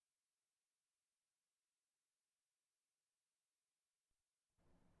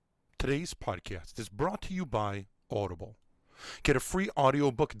Today's podcast is brought to you by Audible. Get a free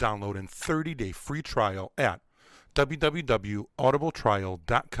audiobook download and 30-day free trial at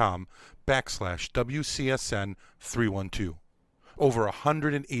www.audibletrial.com/WCSN312. Over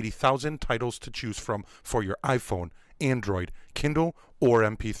 180,000 titles to choose from for your iPhone, Android, Kindle, or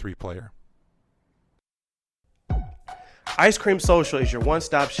MP3 player. Ice Cream Social is your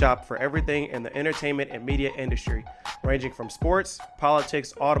one-stop shop for everything in the entertainment and media industry, ranging from sports,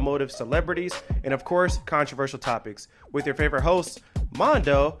 politics, automotive, celebrities, and of course, controversial topics. With your favorite host,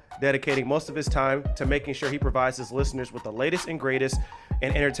 Mondo, dedicating most of his time to making sure he provides his listeners with the latest and greatest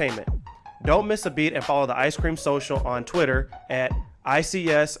in entertainment. Don't miss a beat and follow the Ice Cream Social on Twitter at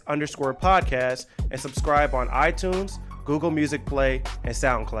ICS_podcast and subscribe on iTunes, Google Music Play, and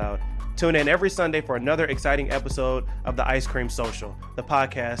SoundCloud. Tune in every Sunday for another exciting episode of the Ice Cream Social, the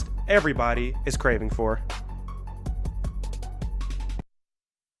podcast everybody is craving for.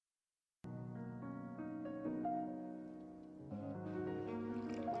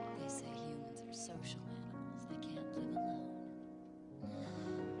 They say humans are social animals. They can't live alone.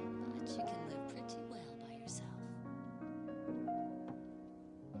 But you can live pretty well by yourself.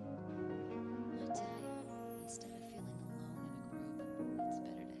 I tell you, instead of feeling alone in a group, it's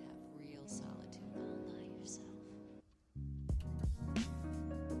better to have real solitude all by yourself.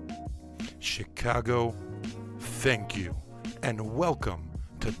 Chicago, thank you, and welcome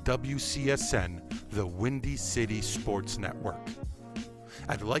to WCSN, the Windy City Sports Network.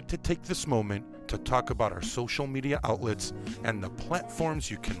 I'd like to take this moment to talk about our social media outlets and the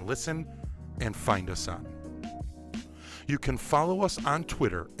platforms you can listen and find us on. You can follow us on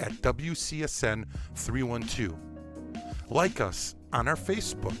Twitter at WCSN312. Like us on our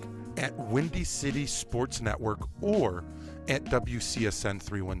Facebook at Windy City Sports Network or at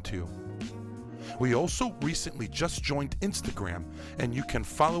WCSN312. We also recently just joined Instagram, and you can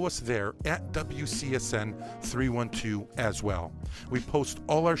follow us there at WCSN312 as well. We post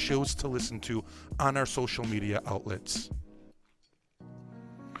all our shows to listen to on our social media outlets.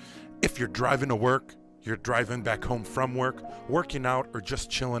 If you're driving to work, you're driving back home from work, working out, or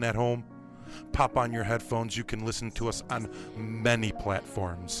just chilling at home, pop on your headphones. You can listen to us on many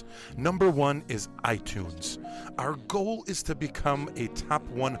platforms. Number one is iTunes. Our goal is to become a top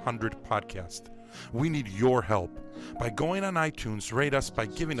 100 podcast. We need your help. By going on iTunes, rate us by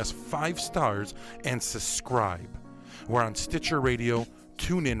giving us 5 stars and subscribe. We're on Stitcher Radio,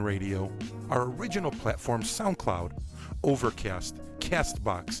 TuneIn Radio, our original platform SoundCloud, Overcast,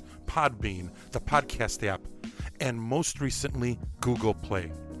 Castbox, Podbean, the podcast app, and most recently, Google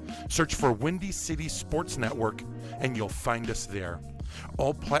Play. Search for Windy City Sports Network and you'll find us there.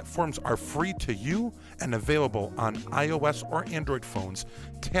 All platforms are free to you and available on iOS or Android phones,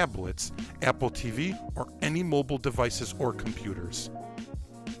 tablets, Apple TV, or any mobile devices or computers.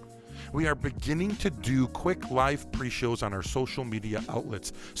 We are beginning to do quick live pre-shows on our social media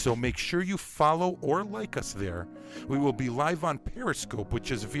outlets, so make sure you follow or like us there. We will be live on Periscope,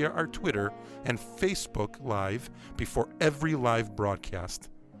 which is via our Twitter, and Facebook Live before every live broadcast.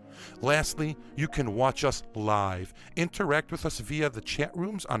 Lastly, you can watch us live. Interact with us via the chat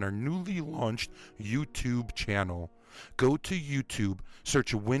rooms on our newly launched YouTube channel. Go to YouTube,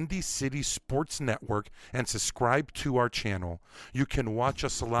 search Windy City Sports Network, and subscribe to our channel. You can watch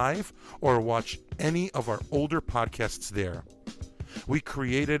us live or watch any of our older podcasts there. We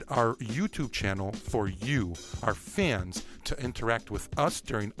created our YouTube channel for you, our fans, to interact with us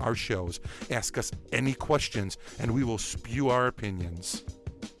during our shows. Ask us any questions, and we will spew our opinions.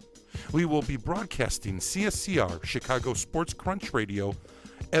 We will be broadcasting CSCR, Chicago Sports Crunch Radio,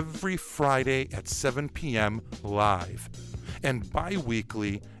 every Friday at 7 p.m. live. And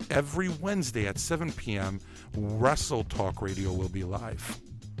bi-weekly, every Wednesday at 7 p.m., Wrestle Talk Radio will be live.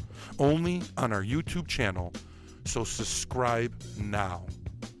 Only on our YouTube channel, so subscribe now.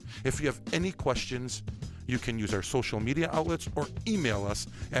 If you have any questions, you can use our social media outlets or email us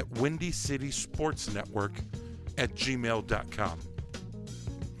at windycitysportsnetwork@gmail.com.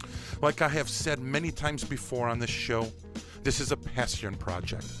 Like I have said many times before on this show, this is a passion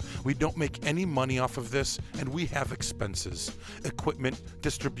project. We don't make any money off of this, and we have expenses, equipment,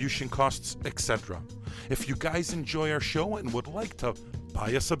 distribution costs, etc. If you guys enjoy our show and would like to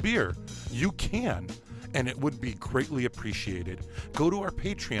buy us a beer, you can, and it would be greatly appreciated. Go to our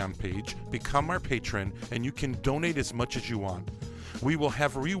Patreon page, become our patron, and you can donate as much as you want. We will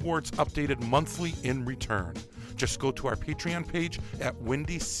have rewards updated monthly in return. Just go to our Patreon page at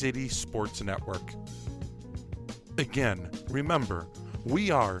Windy City Sports Network. Again, remember,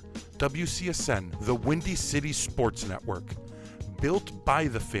 we are WCSN, the Windy City Sports Network, built by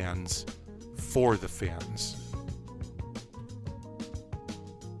the fans, for the fans.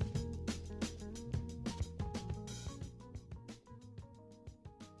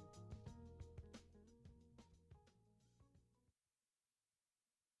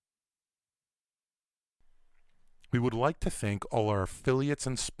 We would like to thank all our affiliates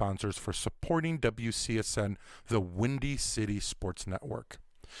and sponsors for supporting WCSN, the Windy City Sports Network.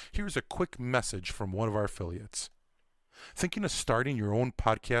 Here's a quick message from one of our affiliates. Thinking of starting your own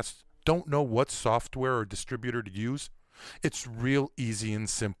podcast? Don't know what software or distributor to use? It's real easy and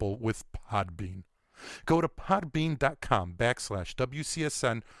simple with Podbean. Go to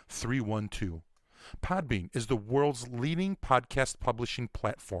podbean.com/WCSN312. Podbean is the world's leading podcast publishing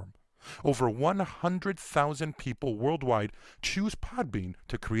platform. Over 100,000 people worldwide choose Podbean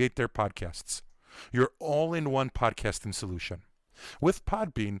to create their podcasts. Your all-in-one podcasting solution. With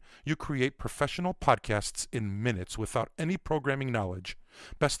Podbean, you create professional podcasts in minutes without any programming knowledge.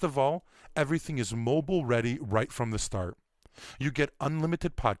 Best of all, everything is mobile ready right from the start. You get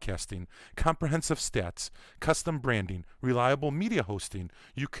unlimited podcasting, comprehensive stats, custom branding, reliable media hosting.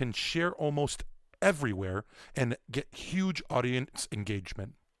 You can share almost everywhere and get huge audience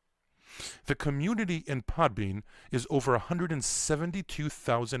engagement. The community in Podbean is over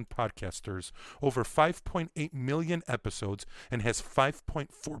 172,000 podcasters, over 5.8 million episodes, and has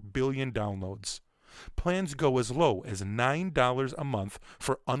 5.4 billion downloads. Plans go as low as $9 a month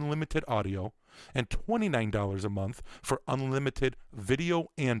for unlimited audio and $29 a month for unlimited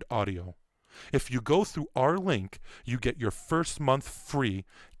video and audio. If you go through our link, you get your first month free.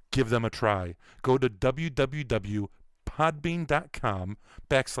 Give them a try. Go to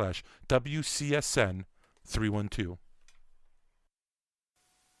www.podbean.com/WCSN312.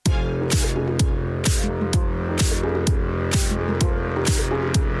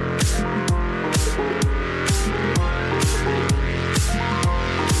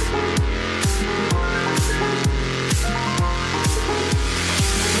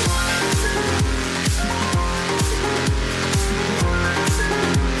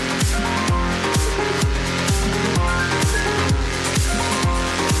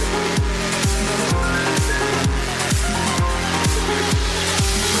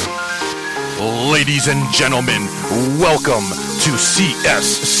 Ladies and gentlemen, welcome to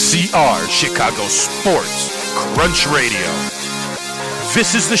CSCR Chicago Sports Crunch Radio.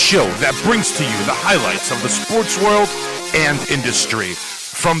 This is the show that brings to you the highlights of the sports world and industry,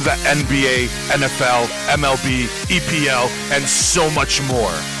 from the NBA, NFL, MLB, EPL, and so much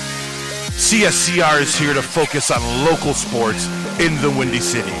more. CSCR is here to focus on local sports in the Windy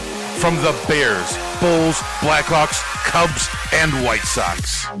City, from the Bears, Bulls, Blackhawks, Cubs, and White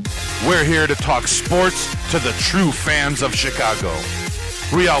Sox. We're here to talk sports to the true fans of Chicago.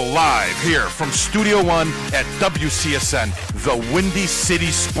 We are live here from Studio One at WCSN, the Windy City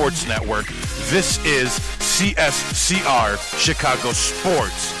Sports Network. This is CSCR Chicago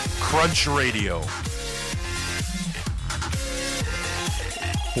Sports Crunch Radio.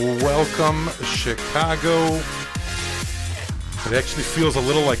 Welcome, Chicago. It actually feels a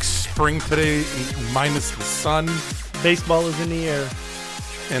little like spring today, minus the sun. Baseball is in the air.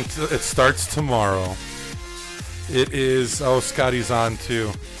 And it starts tomorrow. It is, Scotty's on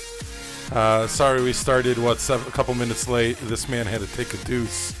too. Sorry we started, a couple minutes late. This man had to take a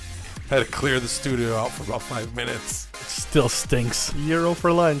deuce. Had to clear the studio out for about 5 minutes. Still stinks. Euro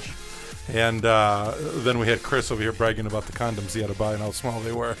for lunch. And then we had Chris over here bragging about the condoms he had to buy and how small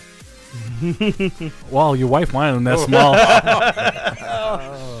they were. Well, your wife wanted them that small.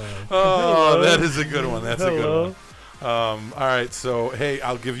 Oh, that is a good one. That's a good one. All right, so, hey,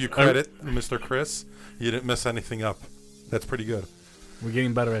 I'll give you credit, Mr. Chris. You didn't mess anything up. That's pretty good. We're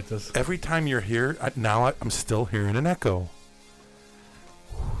getting better at this. Every time you're here, I'm still hearing an echo.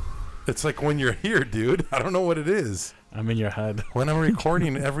 It's like when you're here, dude. I don't know what it is. I'm in your head. When I'm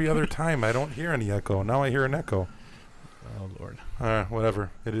recording every other time, I don't hear any echo. Now I hear an echo. Oh, Lord. Whatever.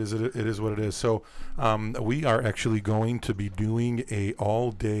 It is what it is. So we are actually going to be doing a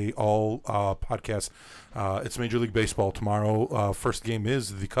all-day, podcast. It's Major League Baseball tomorrow. First game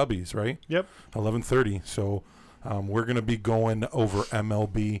is the Cubbies, right? Yep. 11:30. So we're going to be going over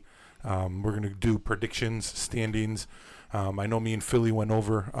MLB. We're going to do predictions, standings. I know me and Philly went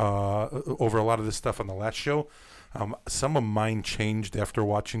over a lot of this stuff on the last show. Some of mine changed after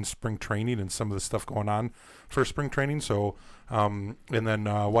watching spring training and some of the stuff going on for spring training. So, and then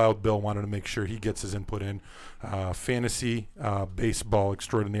Wild Bill wanted to make sure he gets his input in. Fantasy baseball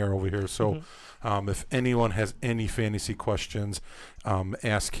extraordinaire over here. So if anyone has any fantasy questions,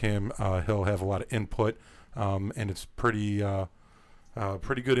 ask him. He'll have a lot of input, and it's pretty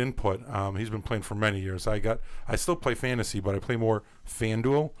good input. He's been playing for many years. I still play fantasy, but I play more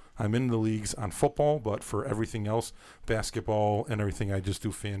FanDuel. I'm in the leagues on football, but for everything else, basketball and everything, I just do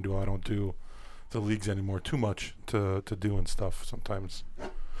FanDuel. I don't do the leagues anymore. Too much to do and stuff sometimes.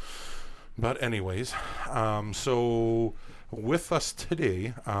 But anyways, so with us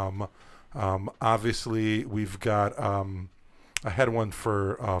today, Obviously, we've got. I had one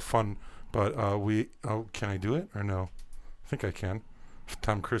for fun, but can I do it or no? I think I can.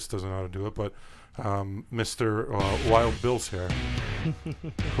 Tom Chris doesn't know how to do it, but Mr. Wild Bill's hair.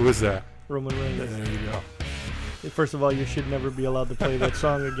 Who is that? Roman Reigns. There you go. First of all, you should never be allowed to play that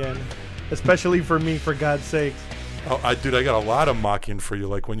song again, especially for me. For God's sakes. Oh, I got a lot of mocking for you,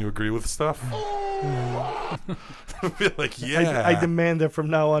 like when you agree with stuff. Be like, yeah. I demand that from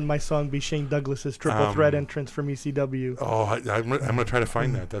now on my song be Shane Douglas's triple threat entrance from ECW. Oh, I'm going to try to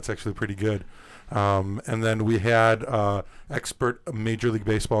find that. That's actually pretty good. And then we had expert Major League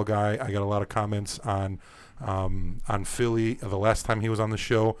Baseball guy. I got a lot of comments on Philly the last time he was on the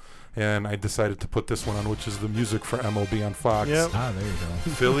show, and I decided to put this one on, which is the music for MLB on Fox. Yep. Ah, there you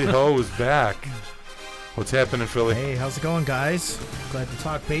go. Philly Ho is back. What's happening, Philly? Hey, how's it going, guys? Glad to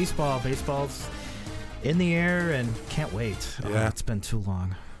talk baseball. Baseball's in the air and can't wait. Yeah. It's been too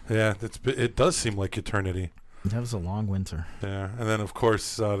long. Yeah, it does seem like eternity. That was a long winter. Yeah, and then of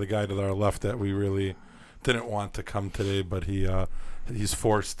course the guy to our left that we really didn't want to come today, but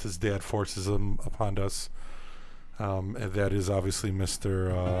his dad forces him upon us, and that is obviously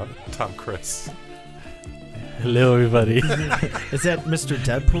Mr. Tom Chris. Hello, everybody. Is that Mr.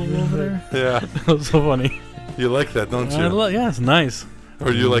 Deadpool over there? Yeah, That was so funny. you like that, don't you? Yeah, it's nice.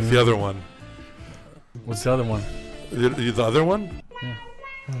 Or do you like the other one? What's the other one? The other one?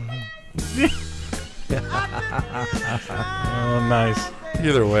 Oh, nice.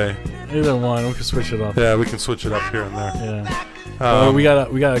 Either way. Either one, we can switch it up. Yeah, we can switch it up here and there. Yeah. We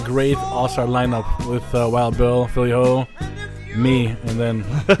got a great all-star lineup with Wild Bill, Philly Ho, me, and then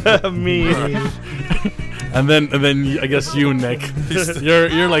Me. and then I guess you, Nick.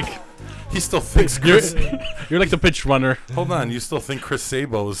 You're like He still thinks Chris. you're like the pitch runner. Hold on, you still think Chris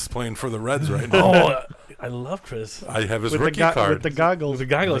Sabo is playing for the Reds right now? Oh, I love Chris. I have his with rookie the card. with the goggles. With the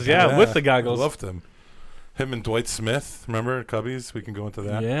goggles, yeah, with the goggles. I loved him. Him and Dwight Smith, remember Cubbies? We can go into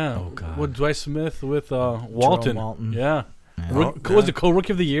that. Yeah. Oh, God. With Dwight Smith, with Walton. Walton. Yeah. Yeah. Was it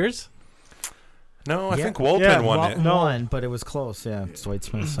co-rookie of the years? No, I Yeah. think Walton Yeah, won Walton it. No. won, but it was close. Yeah, it's Dwight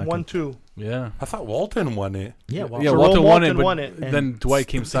Smith second. 1-2. Yeah. I thought Walton won it. Yeah, Yeah, Walton. Walton won it, Walton but won it, and then Dwight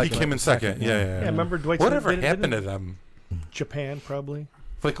came second. He came in second. Yeah. Yeah, remember Dwight Whatever Smith didn't- happened to them? Japan, probably.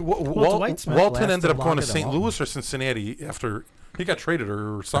 Like Dwight Smith Walton lasted ended up going longer to than St. Walton. Louis or Cincinnati after he got traded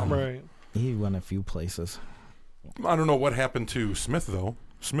or something. Right. He went a few places. I don't know what happened to Smith though.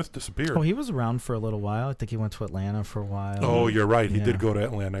 Smith disappeared. Oh, he was around for a little while. I think he went to Atlanta for a while. Oh, you're right. He Yeah. did go to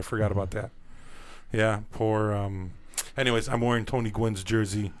Atlanta. I forgot about that. Yeah, poor. Anyways, I'm wearing Tony Gwynn's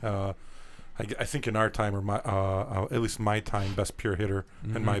jersey. I think in our time, or my at least my time, best pure hitter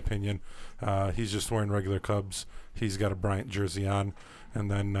in my opinion. He's just wearing regular Cubs. He's got a Bryant jersey on,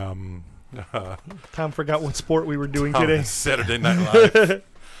 and then Tom forgot what sport we were doing Tom today. has Saturday Night Live.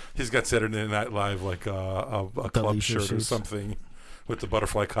 He's got Saturday Night Live like a club Alicia shirt or shoots. something with the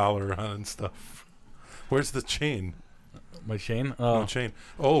butterfly collar on and stuff. Where's the chain? My chain. No chain.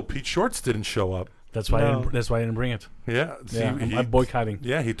 Oh, Pete Shorts didn't show up. That's why. No. That's why I didn't bring it. Yeah, Yeah, I'm boycotting.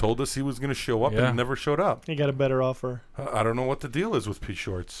 Yeah, he told us he was going to show up, and Yeah. he never showed up. He got a better offer. I don't know what the deal is with Pete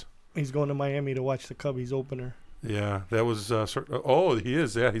Shorts. He's going to Miami to watch the Cubbies opener. Yeah, that was. He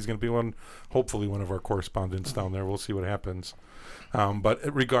is. Yeah, he's going to be hopefully one of our correspondents down there. We'll see what happens. But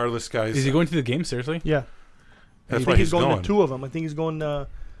regardless, guys, Is he going to the game? Seriously? Yeah. that's I why think he's going going. to two of them. I think he's going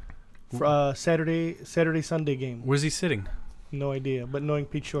for Saturday, Sunday game. Where's he sitting? No idea. But knowing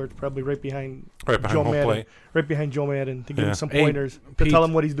Pete Shorts, probably right behind Right behind Joe home Madden. plate. Right behind Joe Madden to give Yeah. him some Hey, pointers to Pete. tell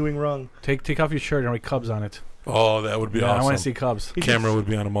him what he's doing wrong. Take off your shirt and write Cubs on it. Oh, that would be Yeah, awesome. I want to see Cubs. He Camera should, would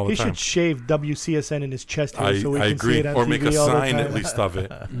be on him all the he time. should shave WCSN in his chest hair so we I can agree. see it on Or TV make a all the sign time. at least of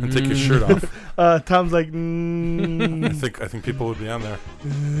it and take his shirt off. Tom's like, I think people would be on there.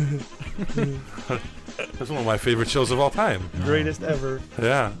 That's one of my favorite shows of all time. greatest ever.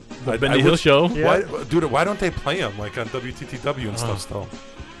 Yeah. The Benny Hill Show. Yeah. Why don't they play him like on WTTW and stuff still?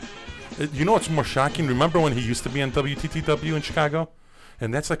 You know what's more shocking? Remember when he used to be on WTTW in Chicago?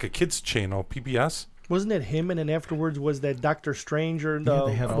 And that's like a kids channel, PBS. Wasn't it him? And then afterwards was that Doctor Strange or Yeah,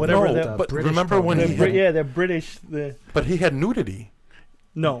 they had all whatever No, that. but British remember when program. he had, Yeah, the British. but he had nudity.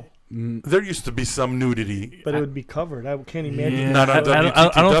 No, There used to be some nudity. but it would be covered. I can't imagine. Yeah, Not on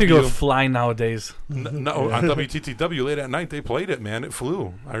I don't think it WTTW. would fly nowadays. No, on WTTW late at night they played it, man. It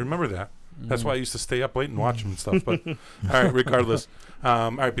flew. I remember that. That's why I used to stay up late and watch them and stuff. But all right, regardless.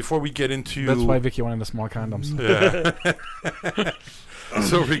 All right, before we get into That's why Vicky wanted the small condoms. Yeah.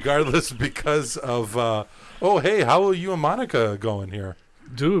 So regardless, because of hey, how are you and Monica going here?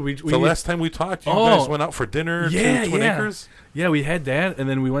 Dude, we The last time we talked, you guys went out for dinner to Twin Acres? Yeah, we had that, and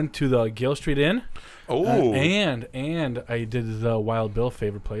then we went to the Gale Street Inn. Oh. And I did the Wild Bill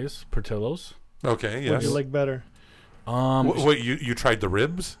favorite place, Portillo's. Okay, yes. What do you like better? Wait, you tried the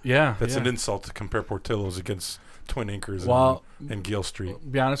ribs? Yeah. That's yeah. an insult to compare Portillo's against Twin Acres and Gale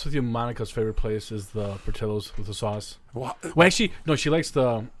Street. Be honest with you, Monica's favorite place is the Portillo's with the sauce. Well, actually, no, she likes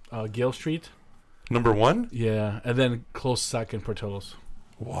the Gale Street. Number 1? Yeah, and then close second, Portillo's.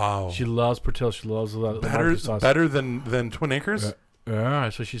 Wow. She loves Portillo's. She loves the barbecue sauce. Better than Twin Acres? Yeah,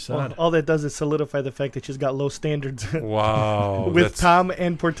 that's what she said. Well, all that does is solidify the fact that she's got low standards. Wow. With Tom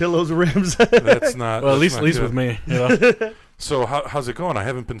and Portillo's ribs. That's not. Well, at that's least not with me. You know? So how's it going? I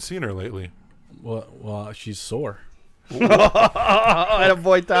haven't been seeing her lately. Well, she's sore.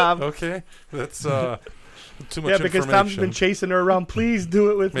 Attaboy, Tom. Okay, that's too much Yeah, because Tom's been chasing her around. Please do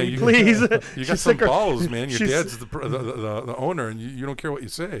it with me, please. You got some balls, man. Your dad's the owner, and you don't care what you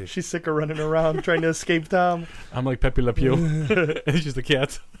say. She's sick of running around trying to escape Tom. I'm like Pepe Le Pew. And she's the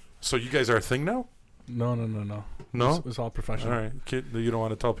cat. So you guys are a thing now? No. No? It's all professional. All right. Kid, you don't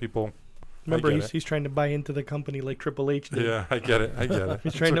want to tell people. Remember, he's trying to buy into the company like Triple H did. Yeah, I get it.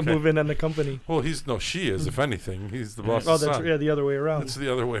 He's trying to move in on the company. Well, she is, if anything. He's the boss. Oh, that's the other way around. It's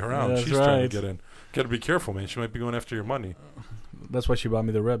the other way around. Yeah, she's trying to get in. Got to be careful, man. She might be going after your money. That's why she bought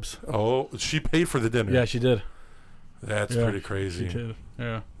me the ribs. Oh, she paid for the dinner. Yeah, she did. That's pretty crazy. She did.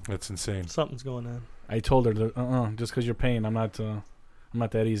 Yeah. That's insane. Something's going on. I told her that just because you're paying, I'm not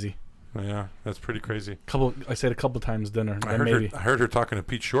that easy. Yeah, that's pretty crazy. I said a couple times dinner. I heard her talking to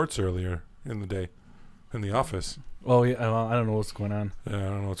Pete Shorts earlier in the day, in the office. Oh yeah, I don't know what's going on. Yeah, I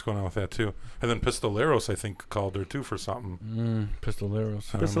don't know what's going on with that too. And then Pistoleros, I think, called her too for something. Pistoleros.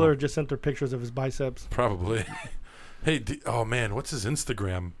 Pistoleros just sent her pictures of his biceps. Probably. Hey, oh man, what's his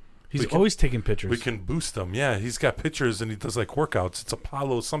Instagram? He's always taking pictures. We can boost him. Yeah, he's got pictures and he does like workouts. It's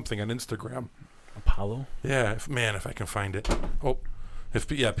Apollo something on Instagram. Apollo? Yeah, if I can find it. Oh,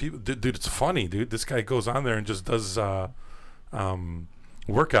 people, dude, it's funny, dude. This guy goes on there and just does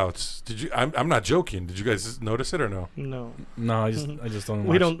workouts. Did you? I'm not joking. Did you guys notice it or no? No, I just don't.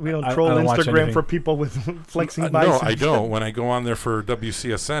 We don't troll Instagram for people with flexing biceps. No, I don't. When I go on there for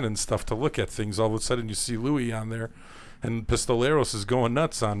WCSN and stuff to look at things, all of a sudden you see Louis on there, and Pistoleros is going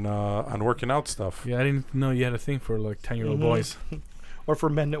nuts on working out stuff. Yeah, I didn't know you had a thing for like 10-year-old boys. Or for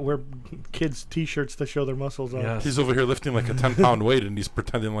men that wear kids' T-shirts to show their muscles off. Yes. He's over here lifting like a 10-pound weight, and he's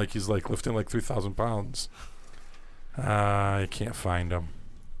pretending like he's like lifting like 3,000 pounds. I can't find him.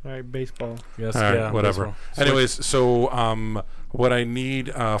 All right, baseball. Yes, all right, whatever. Baseball. Anyways, so what I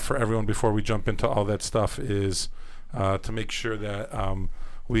need for everyone before we jump into all that stuff is to make sure that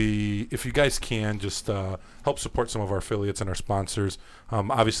if you guys can, just help support some of our affiliates and our sponsors.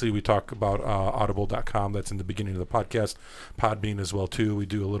 Obviously, we talk about Audible.com. That's in the beginning of the podcast. Podbean as well too. We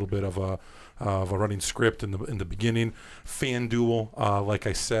do a little bit of a running script in the beginning. FanDuel, like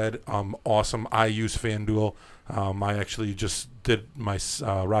I said, awesome. I use FanDuel. I actually just did my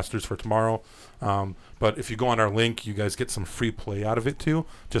rosters for tomorrow. But if you go on our link, you guys get some free play out of it too,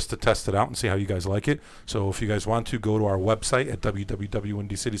 just to test it out and see how you guys like it. So if you guys want to, go to our website at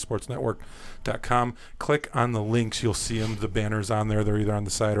www.windycitysportsnetwork.com. Click on the links. You'll see them, the banners on there. They're either on the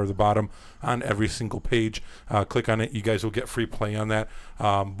side or the bottom on every single page. Click on it. You guys will get free play on that.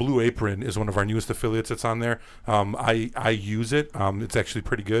 Blue Apron is one of our newest affiliates that's on there. I use it. It's actually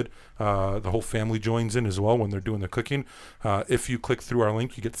pretty good. The whole family joins in as well when they're doing the cooking. If you click through our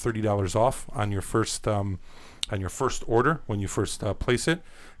link, you get $30 off on your first order when you first place it.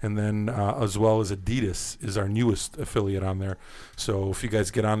 And then as well as Adidas is our newest affiliate on there. So if you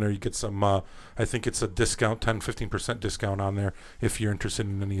guys get on there, you get some, I think it's a discount, 10-15% discount on there if you're interested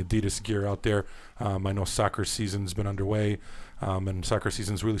in any Adidas gear out there. I know soccer season's been underway, and soccer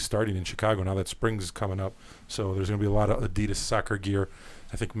season's really starting in Chicago now that spring's coming up. So there's going to be a lot of Adidas soccer gear.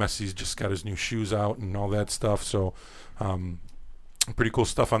 I think Messi's just got his new shoes out and all that stuff. So pretty cool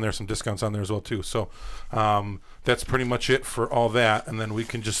stuff on there, some discounts on there as well too. So that's pretty much it for all that. And then we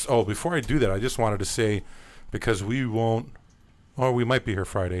can just, before I do that, I just wanted to say, because we might be here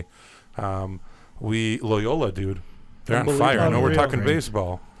Friday. Loyola, dude, they're on fire. I know we're talking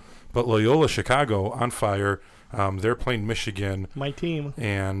baseball, but Loyola Chicago on fire. They're playing Michigan, my team,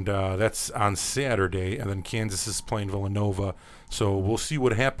 and that's on Saturday. And then Kansas is playing Villanova. So we'll see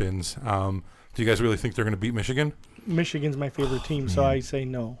what happens. Do you guys really think they're going to beat Michigan? Michigan's my favorite team, so I say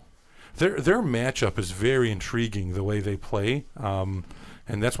no. Their matchup is very intriguing, the way they play, and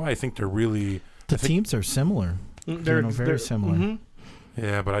that's why I think they're really. The teams are similar. They're very similar. Mm-hmm.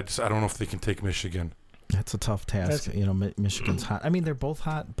 Yeah, but I don't know if they can take Michigan. That's a tough task. Michigan's hot. I mean, they're both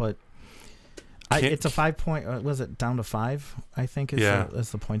hot, but It's a 5 point. Was it down to 5? I think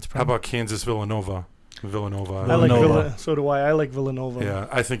is the points. How about Kansas Villanova? I like Villanova. So do I. I like Villanova. Yeah,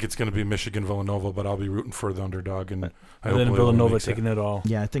 I think it's going to be Michigan Villanova, but I'll be rooting for the underdog, and I hope then Villanova taking it all.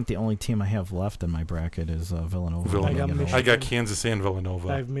 Yeah, I think the only team I have left in my bracket is Villanova. I got Kansas and Villanova.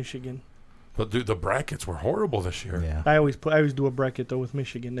 I have Michigan. But dude, the brackets were horrible this year. Yeah. I always do a bracket though with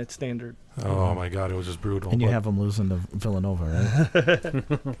Michigan. That's standard. Oh my God, it was just brutal. And you have them losing to Villanova,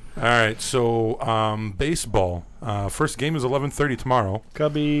 right? All right, so baseball. First game is 11:30 tomorrow.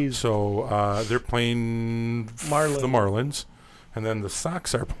 Cubbies. So they're playing the Marlins, and then the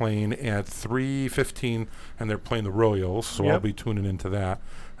Sox are playing at 3:15, and they're playing the Royals. So I'll be tuning into that.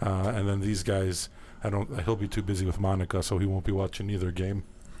 And then these guys, he'll be too busy with Monica, so he won't be watching either game.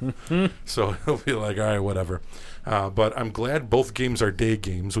 So he'll be like, all right, whatever. But I'm glad both games are day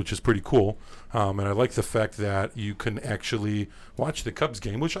games, which is pretty cool. And I like the fact that you can actually watch the Cubs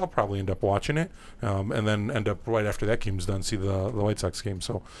game, which I'll probably end up watching it, and then end up right after that game's done, see the White Sox game.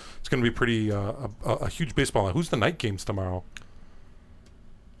 So it's going to be pretty a huge baseball night. Who's the night games tomorrow?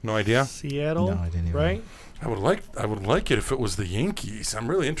 No idea? Seattle, no, I didn't even right? I would like it if it was the Yankees. I'm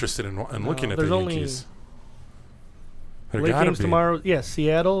really interested in looking at the Yankees. Late games tomorrow. Yeah,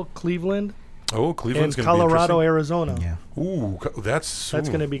 Seattle, Cleveland. Oh, Cleveland's going to be Colorado, Arizona. Yeah. Ooh, that's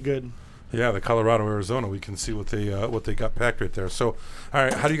going to be good. Yeah, the Colorado, Arizona. We can see what they got packed right there. So, all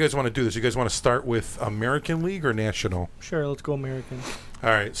right, how do you guys want to do this? You guys want to start with American League or National? Sure, let's go American. All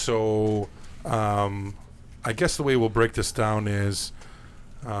right, so I guess the way we'll break this down is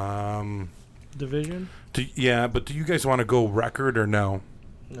division. But do you guys want to go record or no?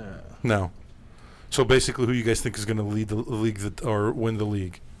 No. So basically, who you guys think is going to lead the league or win the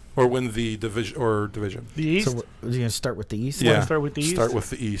league? Or win the division? The East? So you're going to start with the East? Yeah. Start with the East? Start with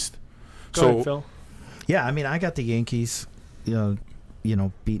the East. Go ahead, Phil. Yeah, I mean, I got the Yankees,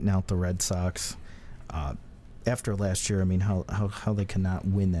 beating out the Red Sox. After last year, I mean, how they cannot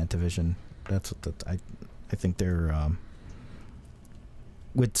win that division. That's what I think they're...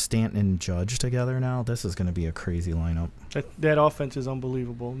 with Stanton and Judge together now, this is going to be a crazy lineup. That offense is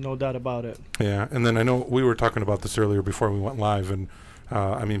unbelievable, no doubt about it. Yeah, and then I know we were talking about this earlier before we went live, and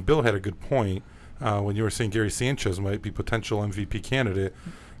I mean, Bill had a good point when you were saying Gary Sanchez might be potential MVP candidate,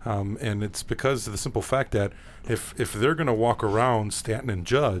 and it's because of the simple fact that if they're going to walk around Stanton and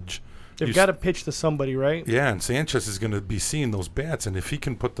Judge, they've got to pitch to somebody, right? Yeah, and Sanchez is going to be seeing those bats, and if he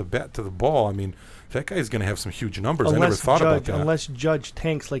can put the bat to the ball, I mean, that guy's going to have some huge numbers. I never thought about that. Unless Judge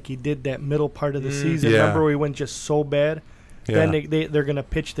tanks like he did that middle part of the season. Remember we went just so bad? Yeah. Then they're going to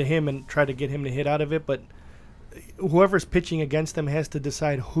pitch to him and try to get him to hit out of it, but whoever's pitching against them has to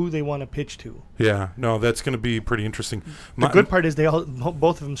decide who they want to pitch to. Yeah, no, that's going to be pretty interesting. The good part is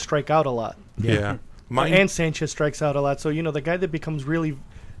both of them strike out a lot. Yeah. And Sanchez strikes out a lot. So, the guy that becomes really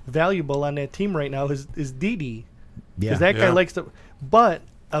valuable on that team right now is Didi. Because that guy likes to... But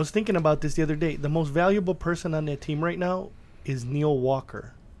I was thinking about this the other day. The most valuable person on that team right now is Neil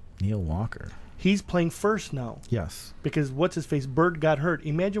Walker. Neil Walker. He's playing first now. Yes. Because what's-his-face, Bird got hurt.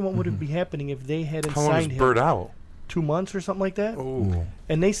 Imagine what would be happening if they hadn't signed him. How long is Bird out? 2 months or something like that. Oh.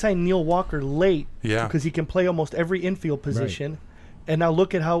 And they signed Neil Walker late because he can play almost every infield position. Right. And now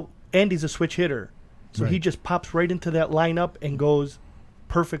look at how Andy's a switch hitter. So he just pops right into that lineup and goes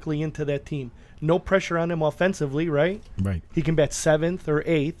perfectly into that team. No pressure on him offensively, right? Right. He can bat 7th or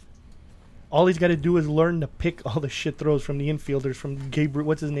 8th. All he's got to do is learn to pick all the shit throws from the infielders, from Gabriel,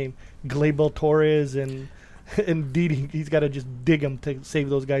 what's his name? Gleyber Torres and Didi. He's got to just dig them to save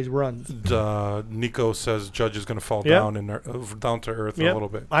those guys' runs. Nico says Judge is going to fall down down to earth a little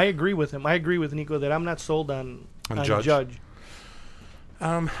bit. I agree with him. I agree with Nico that I'm not sold on Judge.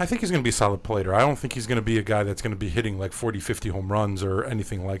 I think he's going to be a solid player. I don't think he's going to be a guy that's going to be hitting like 40, 50 home runs or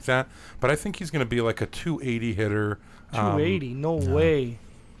anything like that. But I think he's going to be like a 280 hitter. 280? No way.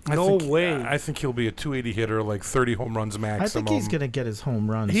 No way. I think he'll be a 280 hitter, like 30 home runs maximum. I think he's going to get his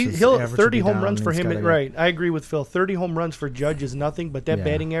home runs. He'll 30 home runs for him. Right. I agree with Phil. 30 home runs for Judge is nothing, but that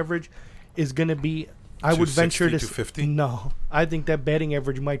batting average is going to be, I would venture to 250? No. I think that batting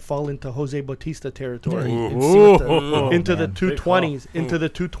average might fall into Jose Bautista territory. Into the 220s. Into the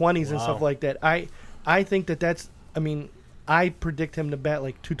 220s and stuff like that. I think that's, I mean, I predict him to bat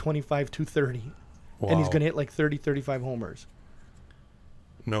like 225, 230. Wow. And he's going to hit like 30, 35 homers.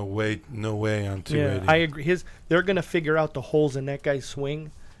 No way on 280. Yeah, I agree. They're going to figure out the holes in that guy's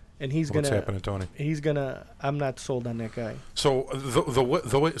swing, and he's going to... What's happening, Tony? He's going to... I'm not sold on that guy. So, the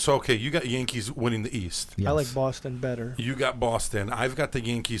way... So, okay, you got Yankees winning the East. Yes. I like Boston better. You got Boston. I've got the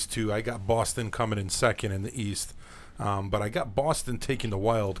Yankees, too. I got Boston coming in second in the East. But I got Boston taking the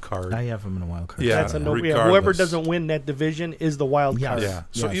wild card. I have them in a wild card. Yeah, That's a no. Yeah, regardless. whoever doesn't win that division is the wild Yes. card. Yeah.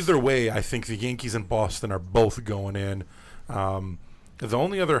 So Yes. either way, I think the Yankees and Boston are both going in. The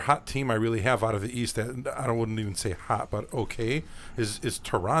only other hot team I really have out of the East, that I wouldn't even say hot, but okay, is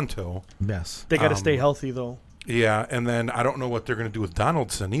Toronto. Yes. They got to stay healthy though. Yeah, and then I don't know what they're going to do with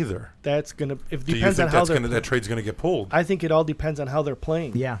Donaldson either. That's gonna. It Do you depends on think how they're. that trade's going to get pulled? I think it all depends on how they're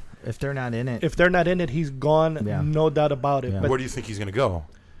playing. Yeah. If they're not in it, If they're not in it, he's gone. Yeah. No doubt about it. Yeah. But Where do you think he's going to go?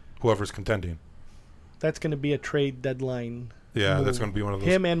 Whoever's contending. that's going to be a trade deadline. Yeah, that's move. going to be one of those.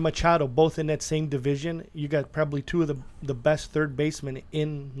 Him and Machado both in that same division. You got probably two of the best third basemen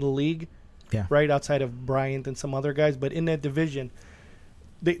in the league. Yeah. Right outside of Bryant and some other guys, but in that division,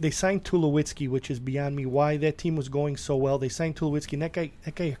 they signed Tulowitzki, which is beyond me why that team was going so well. They signed Tulowitzki, and that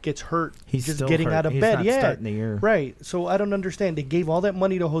guy gets hurt. he's just still getting hurt. out of He's bed. not Yeah, starting the year. right. So I don't understand. They gave all that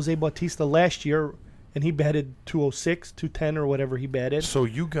money to Jose Bautista last year, and he batted 206, 210, or whatever he batted. So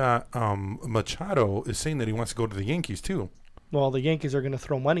you got Machado is saying that he wants to go to the Yankees too. Well, the Yankees are going to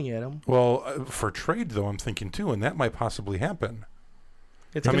throw money at him. Well, for trade though, I'm thinking too, and that might possibly happen.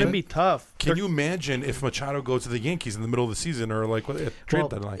 It's I going to mean, be tough. Can you imagine if Machado goes to the Yankees in the middle of the season or like at trade Well,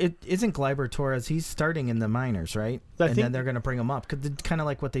 deadline? it isn't Gleyber Torres. He's starting in the minors, right? I And think- then they're going to bring him up, kind of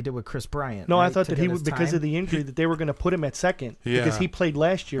like what they did with Chris Bryant. No, I right? thought To that he get would his because time. of the injury that they were going to put him at second Yeah. because he played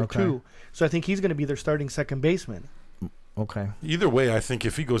last year Okay. too. So I think he's going to be their starting second baseman. Okay. Either way, I think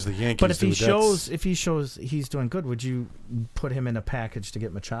if he goes to the Yankees, But if he dude, shows he's doing good, would you put him in a package to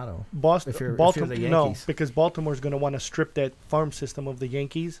get Machado? Boston, If you're Baltimore, the no, Yankees. because Baltimore's going to want to strip that farm system of the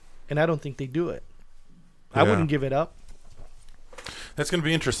Yankees, and I don't think they do it. I Yeah. wouldn't give it up. that's going to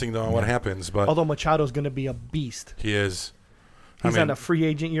be interesting though on what happens. But Although Machado's going to be a beast. he is. He's I mean, on a free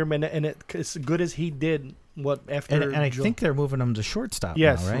agent year, man, and as good as he did, after And I think they're moving him to shortstop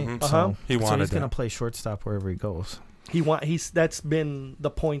Yes. now, right? Mhm. Uh-huh. So, He so wanted he's going that. to play shortstop wherever he goes. that's been the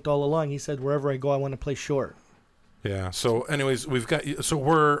point all along. He said, wherever I go, I want to play short. Yeah. So, anyways,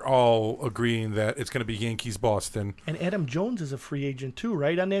 we're all agreeing that it's going to be Yankees Boston. And Adam Jones is a free agent too,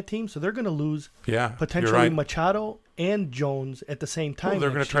 right, on that team? So they're going to lose Yeah. potentially you're right. Machado and Jones at the same time. Well, they're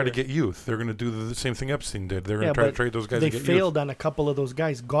going to next try to year. get youth. They're going to do the same thing Epstein did. They're going Yeah, to try to but trade those guys. They to get failed on a couple of those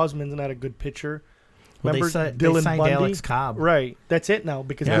guys. Gosman's not a good pitcher. Well, Remember they Dylan signed Bundy? Alex Cobb. Right. That's it now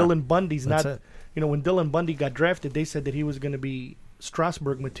because Yeah. Dylan Bundy's That's not. it. You know, when Dylan Bundy got drafted, they said that he was going to be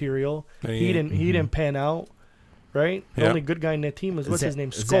Strasburg material. And He ain't. didn't pan out. Right. The Yeah. only good guy in that team is what's his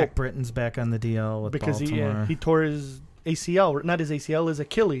name? Zach Scope. Britton's back on the DL with Because Baltimore. he tore his ACL, not his ACL, his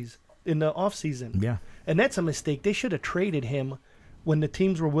Achilles in the offseason. Yeah. And that's a mistake. They should have traded him when the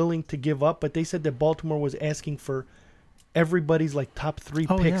teams were willing to give up, but they said that Baltimore was asking for everybody's like top 3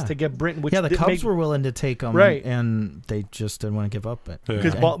 Oh, picks yeah. to get Britton. Which Yeah, the didn't Cubs make- were willing to take him, Right. and they just didn't want to give up it. Yeah.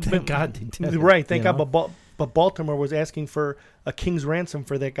 because And thank God they did. right. Thank you God, know? but Baltimore was asking for a king's ransom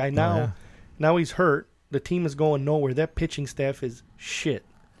for that guy. Now, now he's hurt. The team is going nowhere. That pitching staff is shit.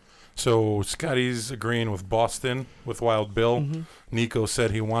 So Scotty's agreeing with Boston with Wild Bill. Mm-hmm. Nico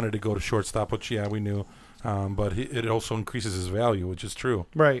said he wanted to go to shortstop, which we knew, but it also increases his value, which is true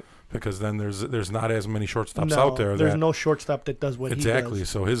Right. because then there's not as many shortstops No, out there. there's that, no shortstop that does what exactly. he does.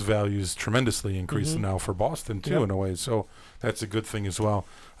 So his value is tremendously increased Mhm. now for Boston too, Yep. in a way. So that's a good thing as well.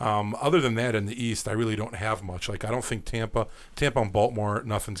 Other than that, in the East, I really don't have much. Like I don't think Tampa and Baltimore,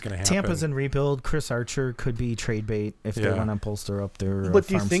 nothing's going to happen. Tampa's in rebuild. Chris Archer could be trade bait if they Yeah. want to bolster up their But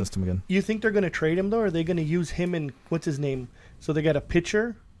do you farm think- system again. You think they're going to trade him, though, or are they going to use him and what's his name? So they got a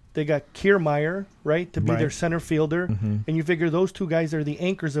pitcher, they got Kiermaier, right, to be their Right. center fielder, Mhm. and you figure those two guys are the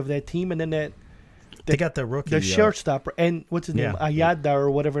anchors of that team, and then They got the rookie. the shortstop, and what's his name, Yeah. Ayada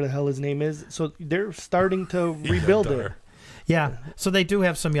or whatever the hell his name is. So they're starting to rebuild it. Yeah, so they do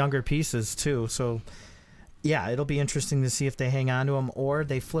have some younger pieces too. So, yeah, it'll be interesting to see if they hang on to him or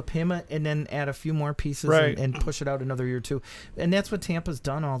they flip him and then add a few more pieces Right. and push it out another year or two. And that's what Tampa's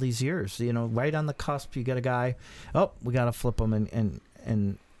done all these years. You know, right on the cusp, you get a guy. Oh, we got to flip him and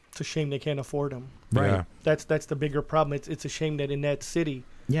It's a shame they can't afford him. right. Yeah. That's the bigger problem. It's a shame that in that city,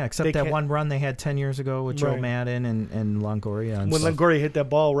 Yeah, except They that can't- one run they had 10 years ago with Joe Right. Madden and Longoria. And when stuff. Longoria hit that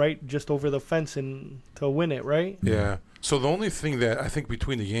ball right just over the fence and to win it, right? Yeah. So the only thing that I think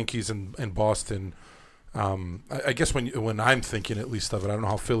between the Yankees and Boston, I guess when I'm thinking at least of it, I don't know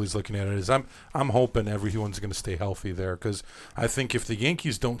how Philly's looking at it, is I'm hoping everyone's going to stay healthy there because I think if the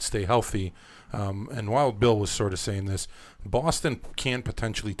Yankees don't stay healthy, and Wild Bill was sort of saying this, Boston can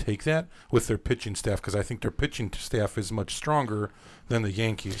potentially take that with their pitching staff because I think their pitching staff is much stronger than the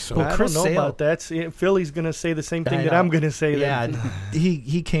Yankees. So Well, I Chris don't know Sale- about that. See, Philly's going to say the same thing I that know. I'm going to say. Yeah, That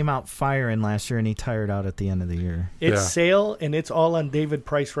he came out firing last year and he tired out at the end of the year. it's Yeah. Sale, and it's all on David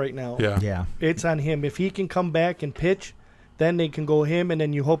Price right now. yeah. Yeah. It's on him. If he can come back and pitch, then they can go him, and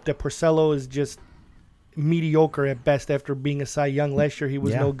then you hope that Porcello is just mediocre at best after being a Cy Young last year. He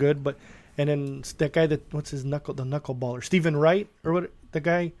was Yeah. no good, but and then that guy that what's his the knuckleballer, Stephen Wright or what the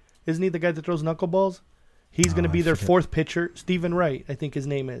guy isn't he the guy that throws knuckleballs? He's going to Oh, be I their forget. fourth pitcher, Stephen Wright, I think his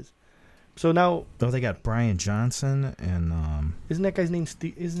name is. So now Though they got Brian Johnson and isn't that guy's name?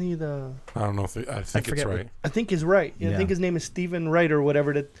 Isn't he the? I don't know if I think it's forget what- right. I think he's right. I Yeah. think his name is Stephen Wright or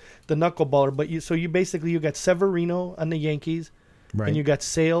whatever, the knuckleballer. But you basically you got Severino on the Yankees, right. and you got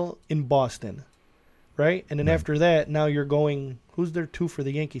Sale in Boston, right? And then Right. after that, now you're going. Who's there two for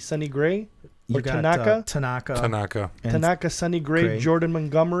the Yankees? Sonny Gray, You or got, Tanaka? Tanaka. and, Tanaka, Sonny Gray, Gray. Jordan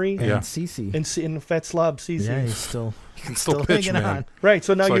Montgomery, and Yeah. CeCe. and Fat Slob CC. Yeah, he's still He can still pitch, hanging man. on. Right.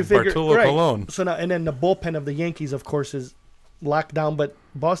 So now It's you like figure Bartolo right. Colon. So now and then the bullpen of the Yankees, of course, is locked down. But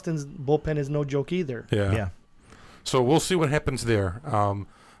Boston's bullpen is no joke either. Yeah. Yeah. So we'll see what happens there. All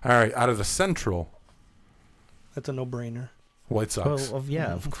right, out of the Central, That's a no-brainer. White Sox. Well,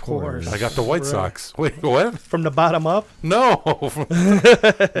 yeah, of Of course. course. I got the White Right. Sox. Wait, what? From the bottom up, No.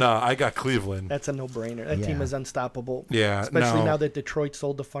 No, I got Cleveland. that's a no-brainer. That team Yeah. is unstoppable. Yeah. Especially no. now that Detroit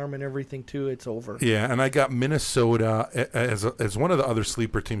sold the farm and everything too, it's over. Yeah, and I got Minnesota as one of the other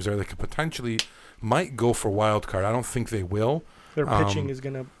sleeper teams there that could potentially might go for wild card. I don't think they will. Their pitching is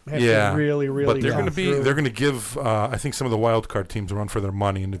going to have yeah, to really, really. but they're come going to be through. they're going to give I think some of the wild card teams a run for their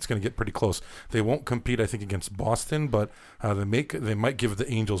money, and it's going to get pretty close. They won't compete, I think, against Boston, but they might give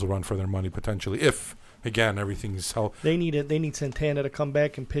the Angels a run for their money potentially if again everything's held. They need it. They need Santana to come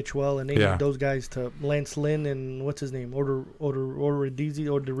back and pitch well, and they Yeah. need those guys to Lance Lynn and what's his name, Odorizzi.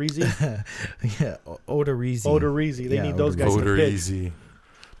 Yeah, Odorizzi. Odorizzi. They Yeah, need those guys Voter to pitch. easy.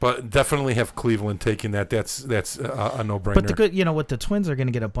 But definitely have Cleveland taking that. That's a no-brainer. But the good, with the Twins are going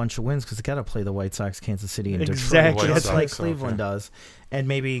to get a bunch of wins because they got to play the White Sox, Kansas City, and Exactly. Detroit, White just like Sox, Cleveland okay. does, and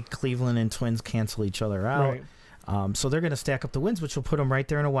maybe Cleveland and Twins cancel each other out. Right. So they're going to stack up the wins, which will put them right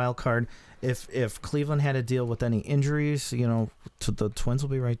there in a wild card. If Cleveland had to deal with any injuries, the Twins will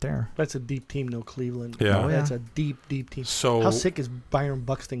be right there. That's a deep team, though, Cleveland. Yeah. Oh, yeah. That's a deep, deep team. so How sick is Byron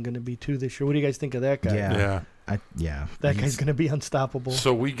Buxton going to be too this year? What do you guys think of that guy? Yeah. yeah. That He's- guy's going to be unstoppable.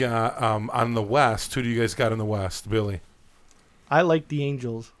 So we got on the West. Who do you guys got in the West, Billy? I like the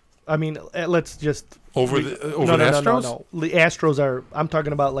Angels. I mean, let's just Over we- the no, the no, Astros? No. The Astros are. I'm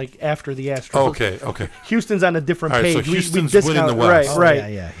talking about like after the Astros. Oh, okay. Houston's on a different All right, so page. Houston's discount, winning the West. Oh,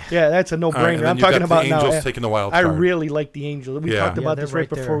 Right. Yeah. Yeah, that's a All right, no-brainer. and then I'm you talking got about the now. Angels taking the wild I card. really like the Angels. We Yeah. talked about Yeah, this they're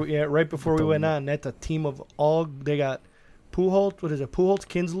right right before. there. Right before we The- went on. That's a team of all. They got Pujols. What is it? Pujols,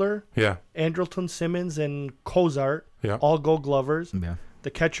 Kinsler, Yeah, Andrelton Simmons, and Cozart. yeah. All Gold Glovers. Yeah. The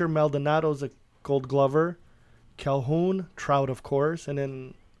catcher Maldonado's a Gold Glover. Calhoun, Trout, of course, and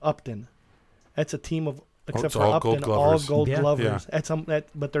then Upton. That's a team of except it's for all Upton, Gold all Glovers. Gold Yeah. Glovers.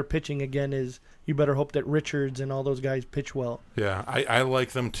 But their pitching again is you better hope that Richards and all those guys pitch well. Yeah, I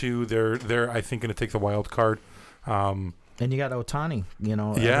like them too. They're I think going to take the wild card. And you got Otani.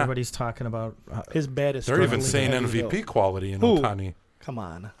 Yeah. Everybody's talking about. His bat is. They're even struggling saying heavy, MVP though. quality in Who? Otani. Come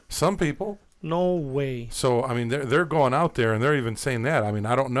on, Some people. no way. So I mean, they're going out there and they're even saying that. I mean,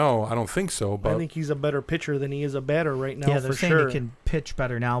 I don't know. I don't think so. But I think he's a better pitcher than he is a batter right now. yeah, they're for saying sure. he can pitch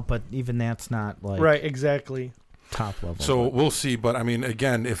better now, but even that's not like Right, exactly. top level. so but- we'll see. But I mean,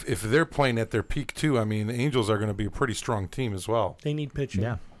 again, if they're playing at their peak too, I mean, the Angels are going to be a pretty strong team as well. They need pitching.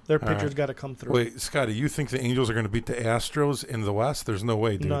 Yeah. Their All pitchers right. got to come through. Wait, Scotty, you think the Angels are going to beat the Astros in the West? There's no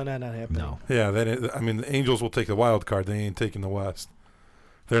way, dude. No, not happening. No. Yeah, I mean, the Angels will take the wild card. They ain't taking the West.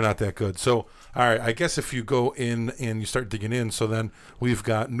 They're not that good. So, all right, I guess if you go in and you start digging in, so then we've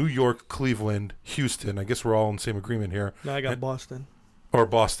got New York, Cleveland, Houston. I guess we're all in the same agreement here. No, I got And- Boston. Or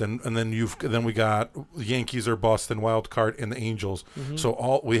Boston, and then we got Yankees or Boston wild card and the Angels. Mhm.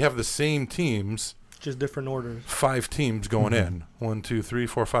 So we have the same teams, Just different orders. 5 teams going Mhm. in. 1, 2, 3,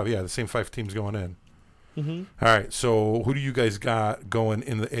 4, 5. Yeah, the same 5 teams going in. Mm-hmm. All right, so who do you guys got going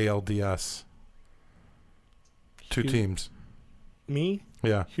in the ALDS? 2 teams. Me,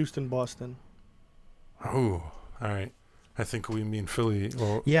 Yeah. Houston, Boston. Ooh, all right. I think we mean Philly.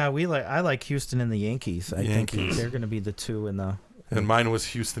 Well, Yeah, I like Houston and the Yankees. I think Yankees. they're going to be the two in the. and mine was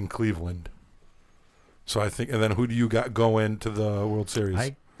Houston, Cleveland. So I think, and then who do you got going to the World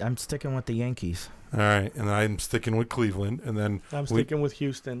Series? I'm sticking with the Yankees All right, and I'm sticking with Cleveland, and then I'm sticking with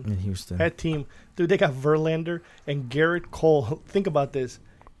Houston. in Houston. That team, dude, they got Verlander and Garrett Cole. Think about this.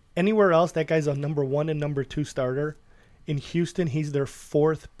 Anywhere else, that guy's a number 1 and number 2 starter. In Houston, he's their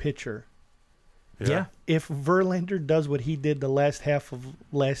 4th pitcher. Yeah. If Verlander does what he did the last half of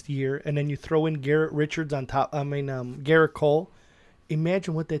last year, and then you throw in Garrett Richards on top, Garrett Cole,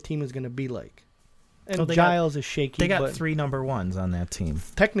 imagine what that team is going to be like. And Well, they Giles is shaky. They got but 3 number 1s on that team.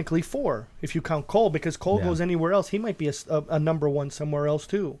 technically 4 if you count Cole, because Cole Yeah. goes anywhere else. He might be a number 1 somewhere else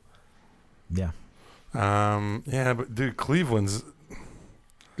too. Yeah. Yeah, but dude, Cleveland's.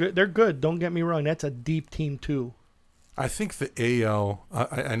 They're good. Don't get me wrong. That's a deep team too. I think the AL.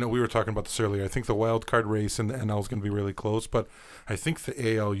 I know we were talking about this earlier. I think the wild card race in the NL is going to be really close, but I think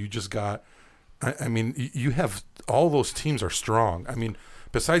the AL. You just got. I mean, you have all those teams are strong. I mean,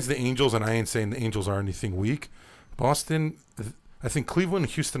 besides the Angels, and I ain't saying the Angels are anything weak. Boston. I think Cleveland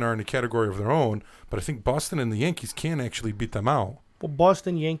and Houston are in a category of their own, but I think Boston and the Yankees can actually beat them out. Well,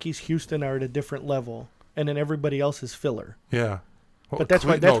 Boston, Yankees, Houston are at a different level, and then everybody else is filler. Yeah. Well, But that's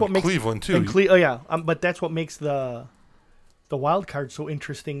what makes Cleveland too. and but that's what makes the wild card so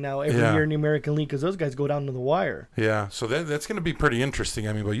interesting now every Yeah. year in the American League, because those guys go down to the wire. Yeah, so that's going to be pretty interesting.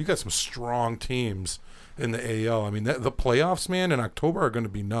 I mean, but you got some strong teams in the AL. I mean, the playoffs, man, in October are going to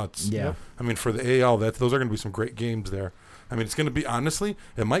be nuts. Yeah. I mean, for the AL, those are going to be some great games there. I mean, it's going to be, honestly,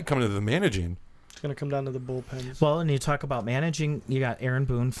 it might come to the managing. It's going to come down to the bullpens. Well, and you talk about managing. You got Aaron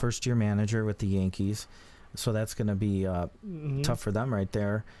Boone, first-year manager with the Yankees. So that's going to be tough for them right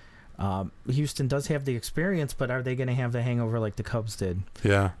there. Houston does have the experience, but are they going to have the hangover like the Cubs did?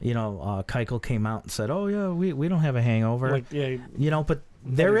 Yeah. You know, Keuchel came out and said, "Oh yeah, we don't have a hangover." Like, yeah, You know, but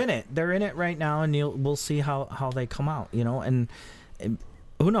they're in it. They're in it right now, and we'll see how they come out. You know, and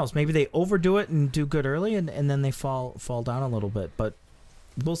who knows? Maybe they overdo it and do good early, and then they fall down a little bit. But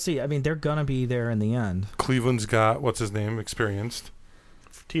we'll see. I mean, they're gonna be there in the end. Cleveland's got, what's his name, experienced.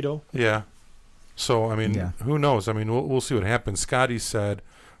 Tito. Yeah. So, I mean, Yeah. who knows? I mean, we'll see what happens. Scotty said,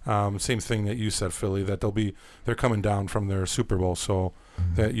 same thing that you said, Philly, that they're coming down from their Super Bowl, so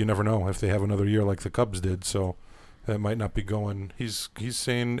that you never know if they have another year like the Cubs did. So that might not be going. He's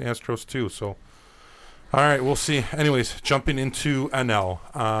saying Astros too. So, all right, we'll see. Anyways, jumping into NL,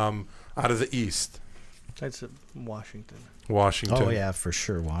 out of the East, That's Washington. Washington. Oh yeah, for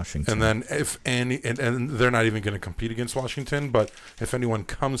sure, Washington. And then if any, and they're not even going to compete against Washington, but if anyone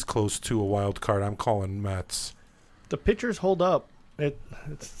comes close to a wild card, I'm calling Mets. The pitchers hold up.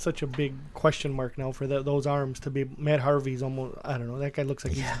 It's such a big question mark now for those arms to be. Matt Harvey's almost. I don't know. That guy looks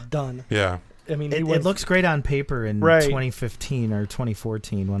like he's done. Yeah. I mean, it looks great on paper in Right. 2015 or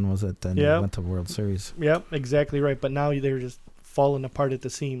 2014. When was it? Then Yeah. they went to World Series. Yep, exactly right. But now they're just falling apart at the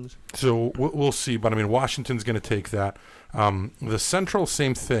seams. So we'll see, but I mean, Washington's going to take that. The Central,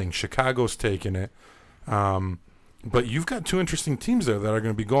 same thing. Chicago's taking it. But you've got 2 interesting teams there that are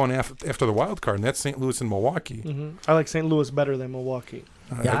going to be going after the wild card, and that's St. Louis and Milwaukee. I like St. Louis better than Milwaukee.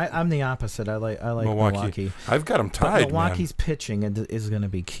 Yeah, I'm the opposite. I like Milwaukee. I've got them But tied. Milwaukee's pitching is going to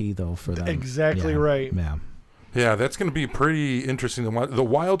be key though for them. Exactly Yeah. right. Yeah. Yeah, that's going to be pretty interesting. The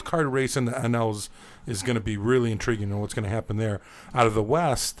wild card race in the NLs is going to be really intriguing on what's going to happen there. Out of the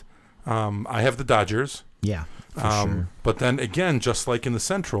West, I have the Dodgers. Yeah. For sure. But then again, just like in the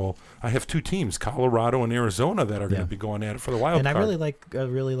Central, I have 2 teams, Colorado and Arizona, that are going to be going at it for the wild And card. I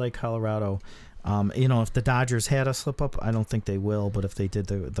really like Colorado. You know, if the Dodgers had a slip up, I don't think they will. But if they did,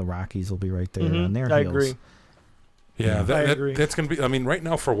 the Rockies will be right there on their heels. I agree. Yeah, I agree. that's going to be. I mean, right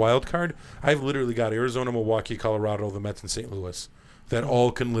now for wild card, I've literally got Arizona, Milwaukee, Colorado, the Mets, and St. Louis that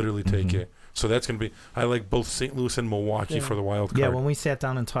all can literally take it. So that's going to be. I like both St. Louis and Milwaukee for the wild card. Yeah, when we sat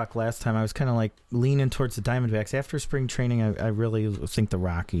down and talked last time, I was kind of like leaning towards the Diamondbacks. After spring training, I really think the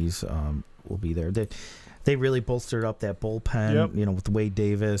Rockies will be there. They really bolstered up that bullpen. You know, with Wade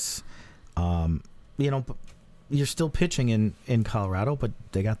Davis. You know, you're still pitching in Colorado, but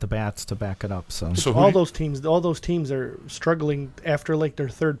they got the bats to back it up. So all those teams are struggling after like their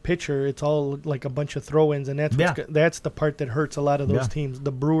third pitcher. It's all like a bunch of throw-ins, and that's the part that hurts a lot of those teams.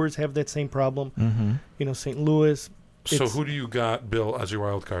 The Brewers have that same problem. You know, St. Louis. So who do you got, Bill, as your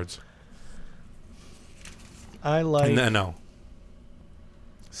wild cards? I like No.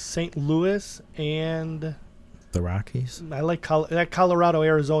 St. Louis and the Rockies. I like that Colorado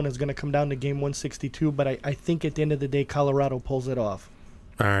Arizona is going to come down to game 162, but I think at the end of the day Colorado pulls it off.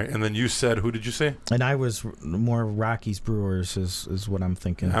 All right, and then you said, who did you say? And I was more Rockies Brewers is what I'm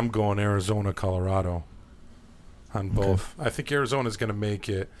thinking. I'm going Arizona, Colorado on both. I think Arizona's going to make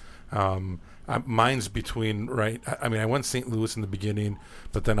it. Mine's between, right? I mean, I went St. Louis in the beginning,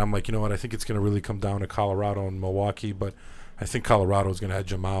 but then I'm like, you know what? I think it's going to really come down to Colorado and Milwaukee, but I think Colorado's going to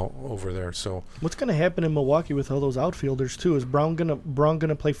edge them out over there. So what's going to happen in Milwaukee with all those outfielders too? Is Braun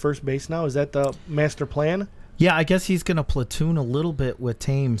gonna play first base now? Is that the master plan? Yeah, I guess he's going to platoon a little bit with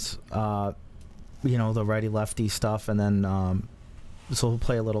Thames, the righty-lefty stuff, and then so he'll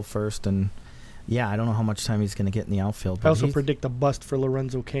play a little first. And, yeah, I don't know how much time he's going to get in the outfield. I also predict a bust for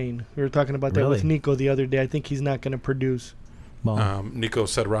Lorenzo Cain. We were talking about that with Nico the other day. I think he's not going to produce. Well, Nico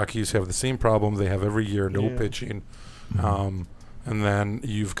said Rockies have the same problem they have every year, no pitching. And then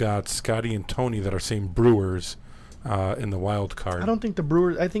you've got Scotty and Tony that are same Brewers in the wild card. I don't think the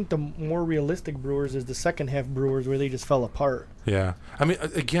Brewers. I think the more realistic Brewers is the second half Brewers where they just fell apart. Yeah, I mean,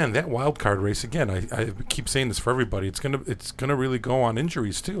 again, that wild card race. Again, I keep saying this for everybody. It's gonna really go on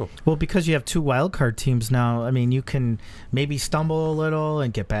injuries too. Well, because you have two wild card teams now. I mean, you can maybe stumble a little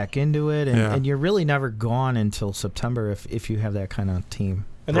and get back into it, and you're really never gone until September if you have that kind of team.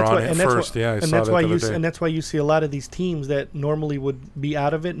 And that's why you see a lot of these teams that normally would be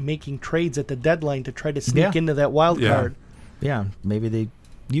out of it making trades at the deadline to try to sneak into that wild card. Yeah, maybe they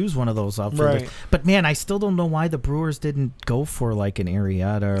use one of those outfielders. Right. But man, I still don't know why the Brewers didn't go for like an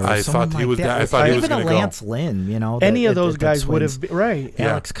Arrieta or someone like that. I thought he was even a Lance Lynn, any of those guys would have been right.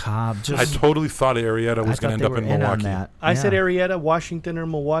 Alex Cobb. I totally thought Arrieta was going to end up in Milwaukee. I said Arrieta, Washington, or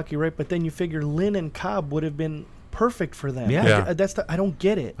Milwaukee, right? But then you figure Lynn and Cobb would have been perfect for them. Yeah. I don't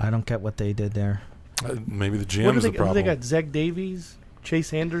get it. I don't get what they did there. Maybe the GM's the problem. They got Zach Davies,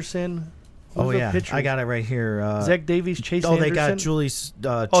 Chase Anderson. Who's I got it right here. Zach Davies, Chase Anderson. Oh, they got Julius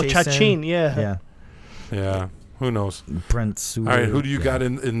Chachin, Yeah. Who knows? Brent Suter. All right, who do you got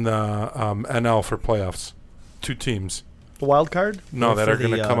in the NL for playoffs? Two teams. The wild card? No, that are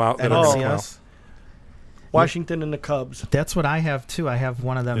going to come out. Washington and the Cubs. That's what I have, too. I have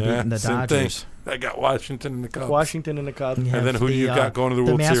one of them beating the Dodgers. I got Washington and the Cubs. Washington and the Cubs. And then who do you got going to the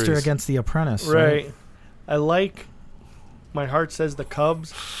World Series? The Master against the Apprentice. Right. My heart says the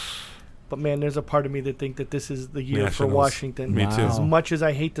Cubs. But, man, there's a part of me that think that this is the year for Washington. Me too. As much as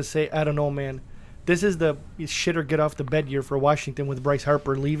I hate to say, I don't know, man. This is the shit or get off the bed year for Washington with Bryce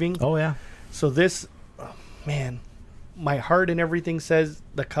Harper leaving. Oh, yeah. So this, my heart and everything says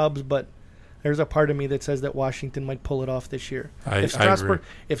the Cubs, but there's a part of me that says that Washington might pull it off this year. I agree.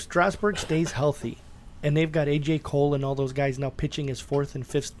 If Strasburg stays healthy, and they've got A.J. Cole and all those guys now pitching as fourth and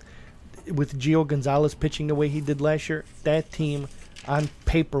fifth, with Gio Gonzalez pitching the way he did last year, that team on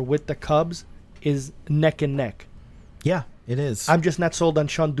paper with the Cubs is neck and neck. Yeah, it is. I'm just not sold on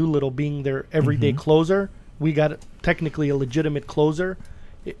Sean Doolittle being their everyday closer. We got technically a legitimate closer.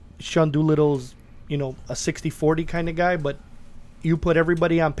 Sean Doolittle's, a 60-40 kind of guy, but you put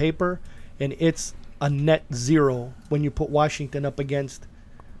everybody on paper, and it's a net zero when you put Washington up against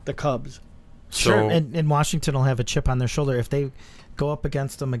the Cubs. Sure, and Washington will have a chip on their shoulder if they go up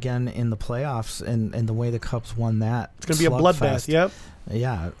against them again in the playoffs, and the way the Cubs won that. It's going to be a bloodbath, yep.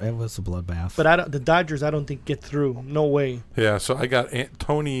 Yeah, it was a bloodbath. But the Dodgers, I don't think, get through. No way. Yeah, so I got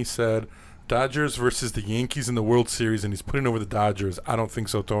Tony said Dodgers versus the Yankees in the World Series, and he's putting over the Dodgers. I don't think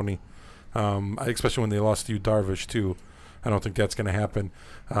so, Tony. Especially when they lost to you, Darvish, too. I don't think that's going to happen.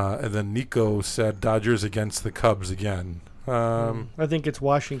 And then Nico said Dodgers against the Cubs again. I think it's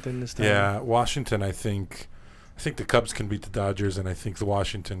Washington this time. Yeah, Washington, I think the Cubs can beat the Dodgers, and I think the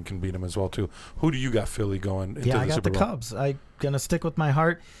Washington can beat them as well, too. Who do you got Philly going into the Super Bowl? Yeah, I got the Cubs. I'm going to stick with my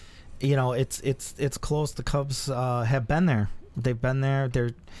heart. It's close. The Cubs have been there. They've been there.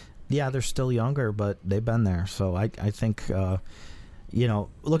 They're still younger, but they've been there. So I think,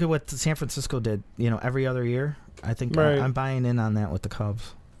 look at what San Francisco did, every other year. I think I'm buying in on that with the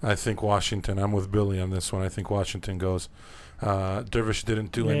Cubs. I think Washington. I'm with Billy on this one. I think Washington goes. Dervish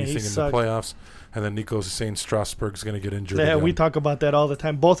didn't do anything in the playoffs, and then Nico's saying Strasburg's going to get injured. Yeah, again. We talk about that all the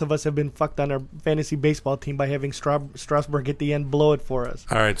time. Both of us have been fucked on our fantasy baseball team by having Strasburg at the end blow it for us.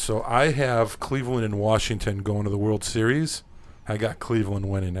 All right, so I have Cleveland and Washington going to the World Series. I got Cleveland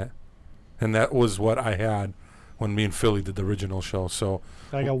winning it, and that was what I had when me and Philly did the original show. So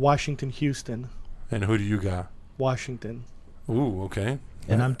I got Washington, Houston. And who do you got? Washington. Ooh, okay.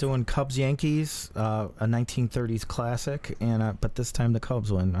 And I'm doing Cubs Yankees, a 1930s classic, and but this time the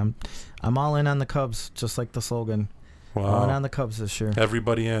Cubs win. I'm all in on the Cubs, just like the slogan. Wow. All in on the Cubs this year.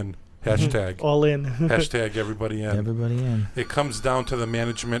 Everybody in. Hashtag. All in. Hashtag everybody in. Everybody in. It comes down to the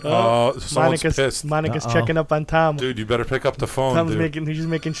management. Someone's pissed. Monica's checking up on Tom. Dude, you better pick up the phone. He's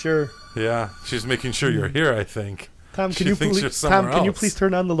making sure. Yeah, she's making sure you're here, I think. Tom, can you please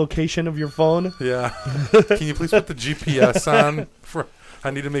turn on the location of your phone? Yeah. Can you please put the GPS on? I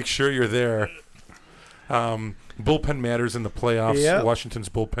need to make sure you're there. Bullpen matters in the playoffs. Yep. Washington's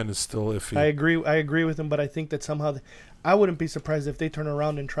bullpen is still iffy. I agree with him, but I think that somehow I wouldn't be surprised if they turn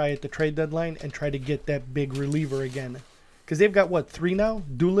around and try at the trade deadline and try to get that big reliever again. Because they've got, 3 now?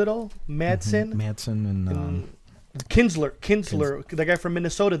 Doolittle, Madsen. Madsen and Kinsler, the guy from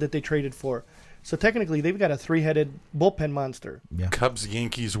Minnesota that they traded for. So technically, they've got a 3-headed bullpen monster. Yeah. Cubs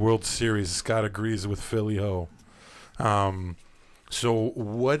Yankees World Series. Scott agrees with Philly Ho. So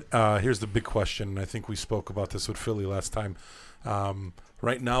what? Here's the big question. I think we spoke about this with Philly last time.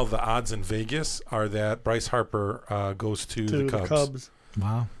 Right now, the odds in Vegas are that Bryce Harper goes to the Cubs.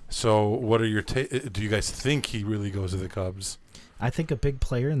 Wow. So what are your do you guys think he really goes to the Cubs? I think a big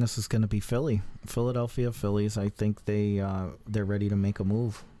player in this is going to be Philadelphia Phillies. I think they're ready to make a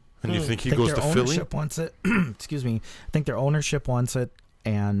move. And you think he I think goes their to Philly? ownership wants it. Excuse me. I think their ownership wants it,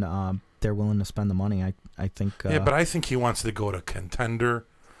 and they're willing to spend the money. I think. Yeah, but I think he wants to go to contender,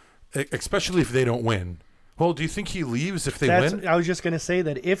 especially if they don't win. Well, do you think he leaves if they win? I was just going to say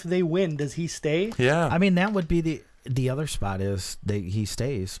that if they win, does he stay? Yeah. I mean, that would be the other spot is he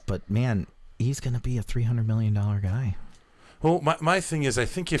stays. But, man, he's going to be a $300 million guy. Well, my thing is I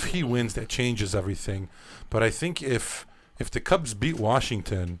think if he wins, that changes everything. But I think if the Cubs beat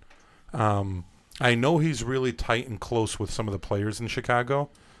Washington, I know he's really tight and close with some of the players in Chicago.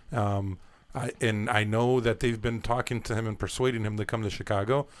 And I know that they've been talking to him and persuading him to come to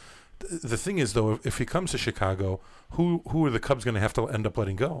Chicago. The thing is, though, if he comes to Chicago, who are the Cubs going to have to end up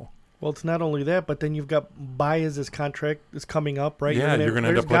letting go? Well, it's not only that, but then you've got Baez's contract is coming up, right? Yeah, you're going to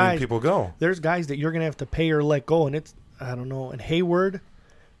end up letting people go. There's guys that you're going to have to pay or let go, and it's, I don't know. And Hayward,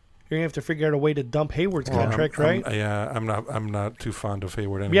 you're going to have to figure out a way to dump Hayward's contract, right? I'm not too fond of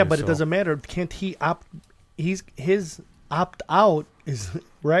Hayward anyway. Yeah, but it doesn't matter. Can't he opt? His opt out is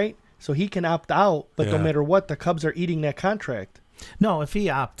right, so he can opt out. But no matter what, the Cubs are eating that contract. No, if he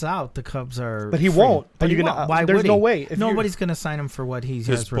opts out, the Cubs are. But he free. won't. But he won't. Why there's would no he? way. Nobody's going to sign him for what he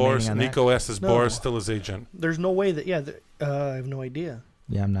has remaining on Nico that. asks, is Boras still his agent? There's no way that. Yeah, I have no idea.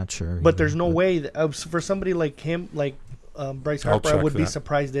 Yeah, I'm not sure. But there's no way that for somebody like him, like Bryce Harper, I would be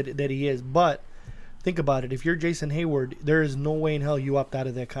surprised that he is. But think about it. If you're Jason Hayward, there is no way in hell you opt out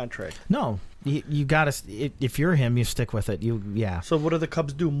of that contract. No, you got to. If you're him, you stick with it. So what do the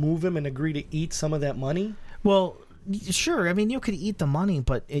Cubs do? Move him and agree to eat some of that money? Well, sure. I mean, you could eat the money,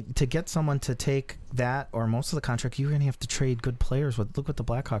 but to get someone to take that or most of the contract, you're going to have to trade good players. Look what the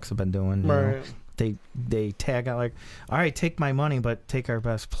Blackhawks have been doing. Right. They tag out like, all right, take my money, but take our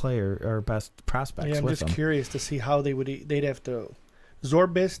best player, our best prospects. Yeah, I'm with just them. curious to see how they'd have to.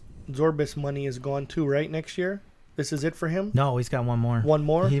 Zorbis money is gone too, right? Next year, this is it for him. No, he's got one more. One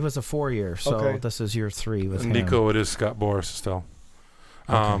more. He was a 4-year, so this is year 3 with Nico. him. It is Scott Boras still.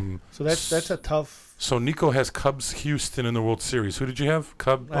 Okay. So that's a tough. So Nico has Cubs Houston in the World Series. Who did you have?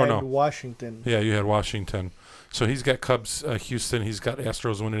 I had Washington. Yeah, you had Washington. So he's got Cubs Houston. He's got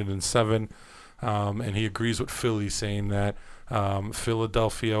Astros winning it in 7. And he agrees with Philly, saying that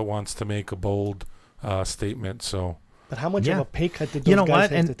Philadelphia wants to make a bold statement. So, but how much of a pay cut did those guys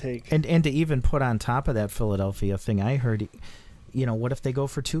have to take? And to even put on top of that Philadelphia thing, I heard, what if they go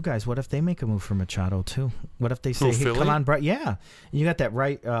for 2 guys? What if they make a move for Machado too? What if they say, "Hey, come on, Brett"? Yeah, you got that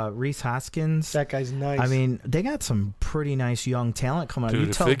right, Rhys Hoskins. That guy's nice. I mean, they got some pretty nice young talent coming out. Dude, you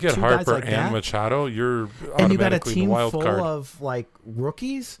if they get Harper like and Machado, you're and you got a automatically team the wild full card. of like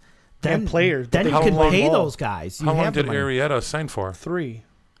rookies. Then players. Then you can pay those guys. How long did Arrieta sign for? 3.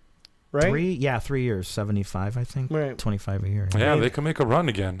 Right? 3? Yeah, 3 years. 75, I think. Right. 25 a year. Yeah, they can make a run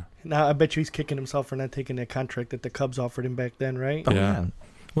again. Now, I bet you he's kicking himself for not taking that contract that the Cubs offered him back then, right? Oh, yeah.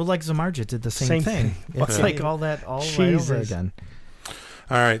 Well, like Zamarja did the same thing. It's like all right over again.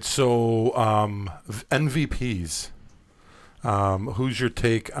 All right, so MVPs. Who's your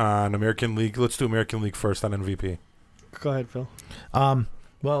take on American League? Let's do American League first on MVP. Go ahead, Phil.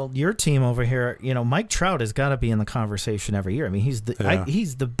 Well, your team over here, Mike Trout has got to be in the conversation every year. I mean, he's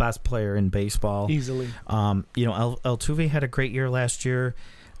the best player in baseball. Easily. Altuve had a great year last year.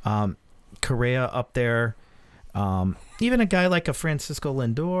 Correa up there. Even a guy like a Francisco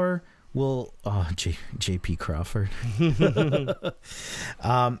Lindor will... J.P. Crawford.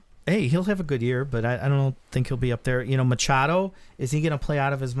 Hey, he'll have a good year, but I don't think he'll be up there. Machado, is he going to play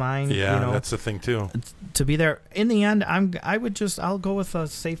out of his mind? Yeah, that's the thing too. To be there in the end, I'll go with a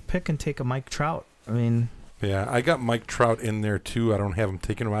safe pick and take a Mike Trout. I mean, yeah, I got Mike Trout in there too. I don't have him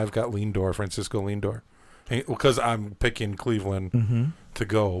taken. I've got Francisco Lindor, because I'm picking Cleveland to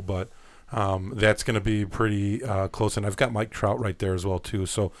go, but that's going to be pretty close. And I've got Mike Trout right there as well too.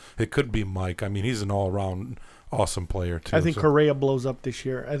 So it could be Mike. I mean, he's an all-around awesome player too. I think Correa blows up this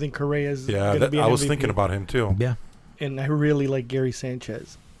year. I think Correa's going to be an I was MVP. thinking about him too. Yeah. And I really like Gary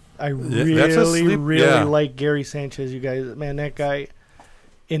Sanchez. I really like Gary Sanchez, you guys. Man, that guy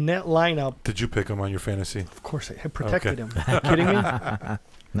in that lineup. Did you pick him on your fantasy? Of course, I protected him. Are you kidding me?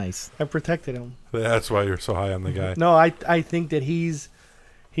 Nice. I protected him. That's why you're so high on the guy. No, I think that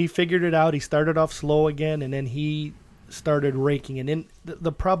he figured it out. He started off slow again, and then he started raking it in.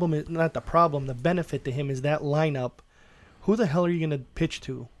 The problem is not the problem. The benefit to him is that lineup. Who the hell are you going to pitch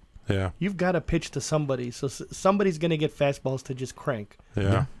to? Yeah. You've got to pitch to somebody. So somebody's going to get fastballs to just crank.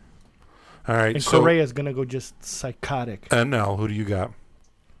 Yeah. All right. And so Correa's going to go just psychotic. NL, who do you got?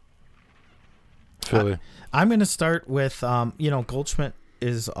 Philly. I'm going to start with, Goldschmidt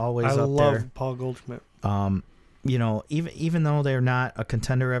is always I up love there. Paul Goldschmidt. Even though they're not a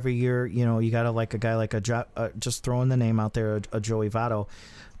contender every year, you got to like a guy like just throwing the name out there, a Joey Votto.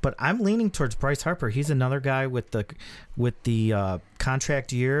 But I'm leaning towards Bryce Harper. He's another guy with the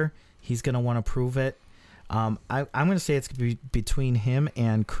contract year. He's going to want to prove it. I'm going to say it's going to be between him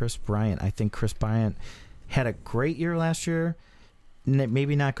and Chris Bryant. I think Chris Bryant had a great year last year.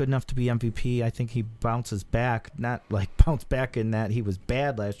 Maybe not good enough to be MVP. I think he bounces back. Not like bounce back in that he was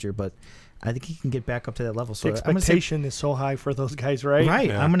bad last year, but I think he can get back up to that level. So the expectation is so high for those guys, right? Right.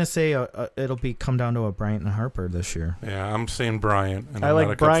 Yeah. I'm going to say it'll come down to a Bryant and Harper this year. Yeah, I'm saying Bryant. And I I'm not like a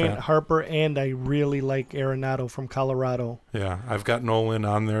good Bryant, fan. Harper, and I really like Arenado from Colorado. Yeah, I've got Nolan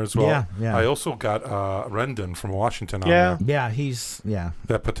on there as well. Yeah. I also got Rendon from Washington on Yeah. there. Yeah,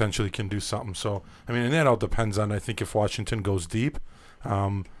 That potentially can do something. So, I mean, and that all depends on, I think, if Washington goes deep.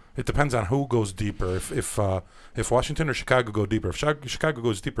 It depends on who goes deeper. If Washington or Chicago go deeper. If Chicago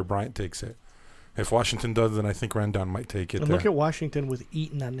goes deeper, Bryant takes it. If Washington does, then I think Rendon might take it. And there. look at Washington with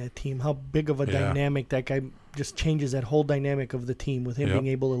Eaton on that team. How big of a Yeah. dynamic that guy just changes that whole dynamic of the team with him Yep. being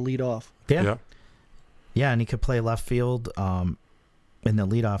able to lead off. Yeah. Yeah. And he could play left field in the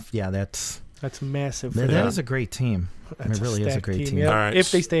leadoff. Yeah, that's massive. that Yeah. is a great team. That's it really is a stacked great team. Yeah. All right.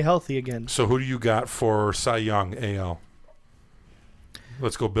 If they stay healthy again. So who do you got for Cy Young AL?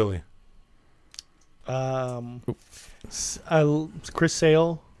 Let's go, Billy. Chris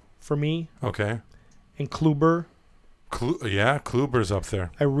Sale for me, Okay. and Kluber. Kluber's up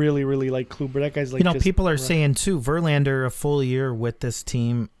there. I really, really like Kluber. That guy's like just people are rough. saying too, Verlander, a full year with this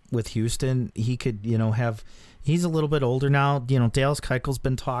team with Houston, he could, he's a little bit older now. Dallas Keuchel's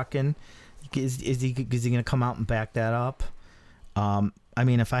been talking. Is he going to come out and back that up? I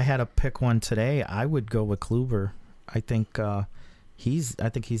mean, if I had to pick one today, I would go with Kluber. I think he's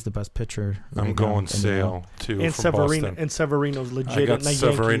the best pitcher. I'm right going now. Sale too. And from Severino. Boston. And Severino's legit. I got at night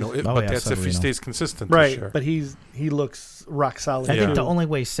Severino, Yankees. but that's if he Severino. stays consistent this Right, year. but he looks rock solid. I think Yeah. the only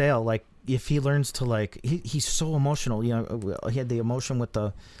way Sale, like, if he learns to he's so emotional. He had the emotion with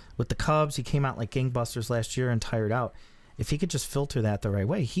the Cubs. He came out like gangbusters last year and tired out. If he could just filter that the right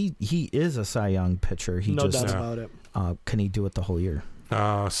way, he is a Cy Young pitcher. He No just doubt about it. can he do it the whole year?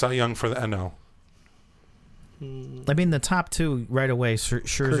 Cy Young for the NL. I mean, the top two right away,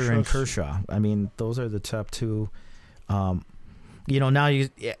 Scherzer and Kershaw. I mean, those are the top two. Now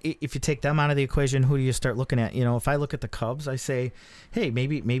if you take them out of the equation, who do you start looking at? If I look at the Cubs, I say, hey,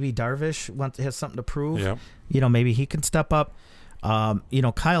 maybe Darvish has something to prove. Yeah. Maybe he can step up.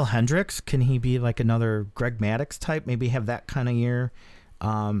 Kyle Hendricks, can he be like another Greg Maddux type? Maybe have that kind of year.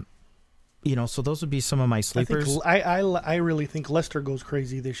 So those would be some of my sleepers. I really think Lester goes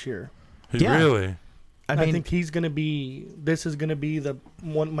crazy this year. Yeah. Really? I think he's going to be. This is going to be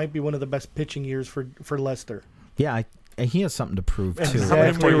might be one of the best pitching years for Lester. Yeah, he has something to prove too. Exactly. How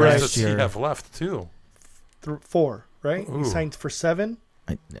many more years right. does he have left too? 4, right? Ooh. He signed for 7.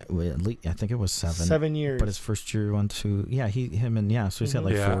 I think it was 7. 7 years. But his first year went to so he's got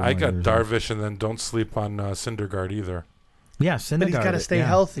like 4 Yeah, I got years. Darvish, and then don't sleep on Syndergaard either. Yeah, but he's got to stay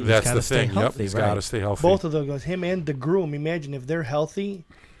healthy. That's gotta the stay thing. healthy, He's right. got to stay healthy. Both of those guys, him and DeGrom. Imagine if they're healthy,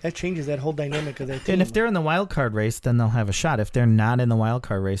 that changes that whole dynamic of that team. And if they're in the wild card race, then they'll have a shot. If they're not in the wild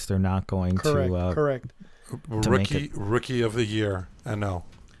card race, they're not going to. Correct. Rookie of the year, NL.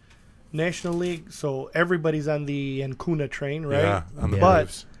 National League, so everybody's on the Ancuna train, right? Yeah, on the But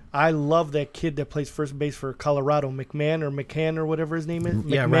Braves. I love that kid that plays first base for Colorado, McCann or whatever his name is.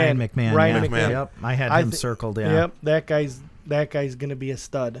 Yeah, Ryan McMahon. Ryan yeah. McMahon. Yep, I had him circled. Yeah. Yep, that guy's gonna be a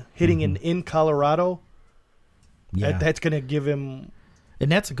stud. Hitting in Colorado, Yeah. that's gonna give him.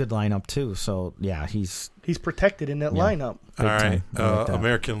 And that's a good lineup too. So yeah, he's protected in that Yeah. lineup. All right, time. I like that.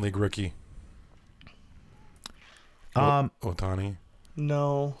 American League rookie. Ohtani.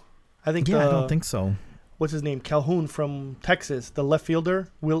 No, I think. I don't think so. What's his name? Calhoun from Texas, the left fielder.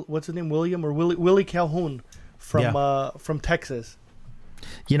 What's his name? William or Willie Calhoun from Texas.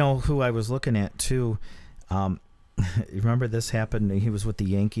 Who I was looking at too. Remember this happened? He was with the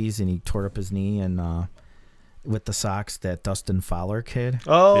Yankees and he tore up his knee, and with the Sox, that Dustin Fowler kid.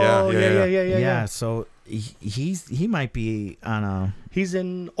 Oh Yeah. yeah. So he might be on a. He's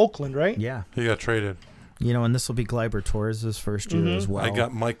in Oakland, right? Yeah. He got traded. And this will be Gleyber Torres' first year as well. I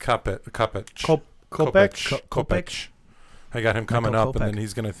got Mike Kopech. Kopech. I got him coming Michael up, and then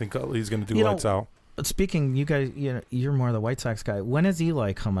Kopech. he's gonna do lights out. speaking, you guys, you're more the White Sox guy. When is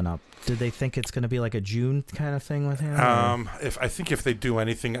Eli coming up? Did they think it's going to be like a June kind of thing with him? If they do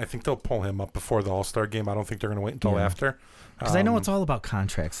anything, I think they'll pull him up before the All-Star game. I don't think they're going to wait until after. Because I know it's all about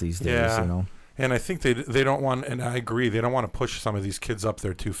contracts these days. Yeah. And I think they don't want, and I agree, they don't want to push some of these kids up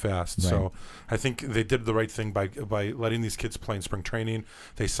there too fast. Right. So I think they did the right thing by letting these kids play in spring training.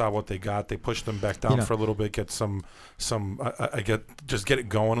 They saw what they got. They pushed them back down for a little bit, get just get it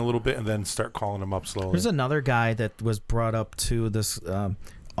going a little bit, and then start calling them up slowly. There's another guy that was brought up to this,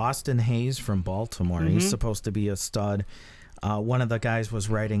 Austin Hayes from Baltimore. Mm-hmm. He's supposed to be a stud. One of the guys was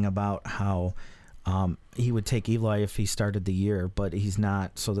writing about how he would take Eli if he started the year, but he's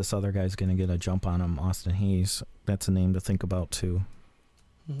not. So this other guy's going to get a jump on him, Austin Hayes. That's a name to think about too.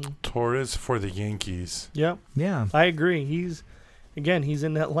 Mm-hmm. Torres for the Yankees. Yep. Yeah. I agree. He's in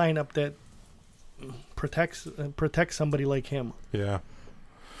that lineup that protects somebody like him. Yeah.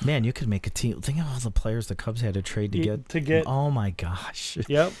 Man, you could make a team. Think of all the players the Cubs had to trade to get. Oh my gosh.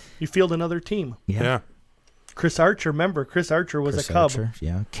 Yep. You field another team. Yeah. Chris Archer, remember? Chris Archer was a Cub.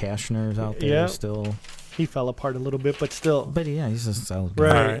 Yeah. Cashner's out there still. He fell apart a little bit, but still. But yeah, he's a solid guy.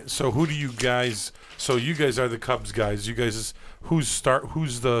 Right. All right. So who do you guys? So you guys are the Cubs guys. You guys, who's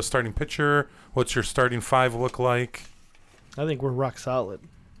the starting pitcher? What's your starting five look like? I think we're rock solid.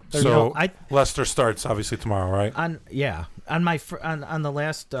 So Lester starts obviously tomorrow, right? On the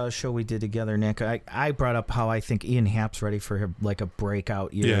last show we did together, Nick, I brought up how I think Ian Happ's ready for like a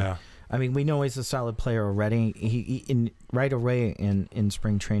breakout year. Yeah. I mean, we know he's a solid player already. He right away in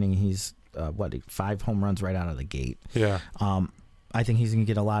spring training, he's 5 home runs right out of the gate. Yeah. I think he's going to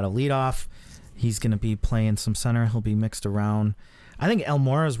get a lot of leadoff. He's going to be playing some center. He'll be mixed around. I think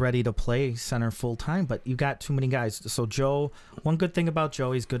Almora is ready to play center full time, but you got too many guys. So Joe, one good thing about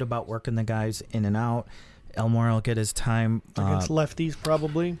Joe, he's good about working the guys in and out. Almora will get his time against lefties,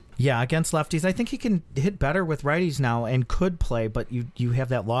 probably. Yeah, against lefties. I think he can hit better with righties now and could play, but you have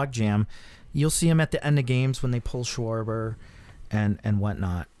that log jam. You'll see him at the end of games when they pull Schwarber and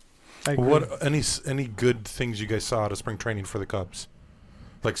whatnot. I agree. What any good things you guys saw out of spring training for the Cubs?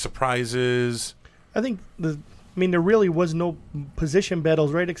 Like surprises? I think there really was no position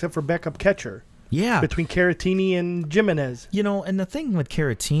battles, right, except for backup catcher. Yeah. Between Caratini and Jimenez. And the thing with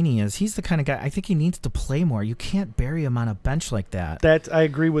Caratini is he's the kind of guy, I think he needs to play more. You can't bury him on a bench like that. I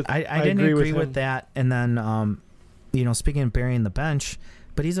agree with I didn't agree with that. And then, speaking of burying the bench,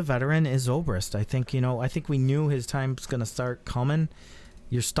 but he's a veteran, is Zobrist. I think we knew his time's going to start coming.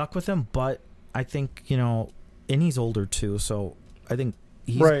 You're stuck with him, but I think, and he's older too, so I think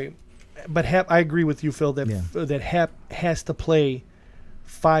he's... Right. But I agree with you, Phil, that Happ has to play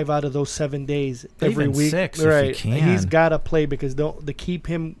 5 out of those 7 days every even week. 6 right. if he can. He's got to play because to keep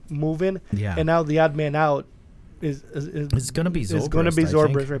him moving. Yeah. And now the odd man out is going to be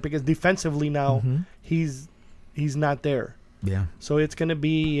Zobrist. Right? Because defensively now he's not there. Yeah. So it's going to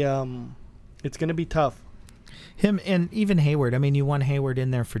be tough. Him and even Hayward. I mean, you want Hayward in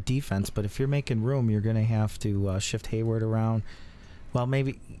there for defense, but if you're making room, you're going to have to shift Hayward around. Well,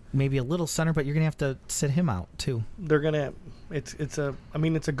 maybe a little center, but you're going to have to sit him out too. They're going to. It's a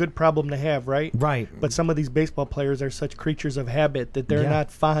good problem to have, right? Right. But some of these baseball players are such creatures of habit that they're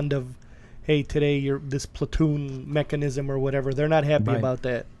not fond of, hey, today you're this platoon mechanism or whatever. They're not happy about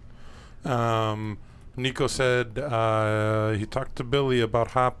that. Nico said he talked to Billy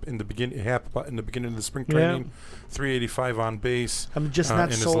about Happ in the beginning of the spring training. 385 on base. I'm just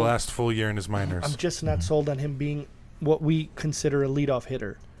not in sold. His last full year in his minors. I'm just not sold on him being what we consider a leadoff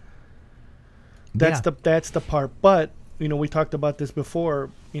hitter. That's the part. But we talked about this before.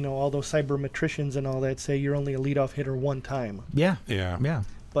 All those cybermetricians and all that say you're only a leadoff hitter one time. Yeah.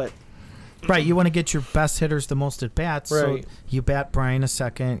 But right, you want to get your best hitters the most at bats. Right. So you bat Brian a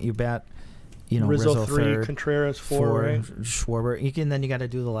second. You bat. Rizzo 3, third, Contreras 4, right? Schwarber. Then you got to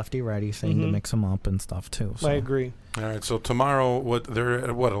do the lefty-righty thing to mix them up and stuff too. So. I agree. All right, so tomorrow, they're at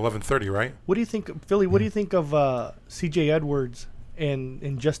 11:30, right? What do you think, Philly? What do you think of C.J. Edwards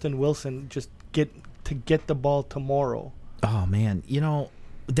and Justin Wilson just get the ball tomorrow? Oh man,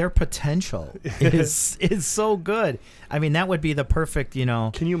 their potential is so good. I mean, that would be the perfect,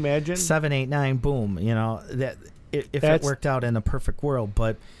 Can you imagine 7, 8, 9, boom? That if it worked out in a perfect world,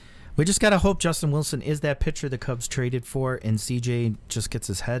 but. We just got to hope Justin Wilson is that pitcher the Cubs traded for, and CJ just gets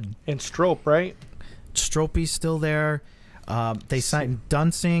his head. And Strop, right? Stropey's still there. They signed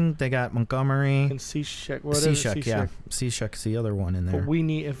Dunsing. They got Montgomery. And Cishek. Yeah. Cishek's the other one in there. But we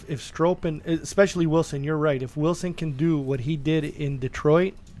need, if Strop and especially Wilson, you're right. If Wilson can do what he did in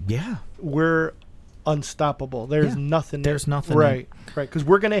Detroit, we're unstoppable. There's nothing. There's nothing. Right. Because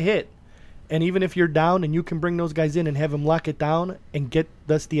we're going to hit. And even if you're down and you can bring those guys in and have them lock it down and get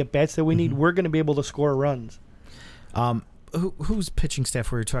us the at-bats that we need, we're going to be able to score runs. Who's pitching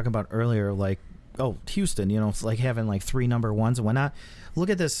staff we were talking about earlier, like, Houston, like having like 3 number ones and whatnot. Look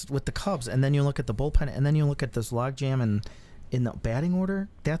at this with the Cubs, and then you look at the bullpen, and then you look at this logjam and in the batting order.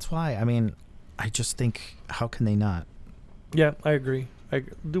 That's why. I mean, I just think, how can they not? Yeah, I agree.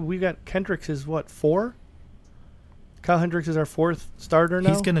 We got Kendricks is what, 4? Kyle Hendricks is our 4th starter now.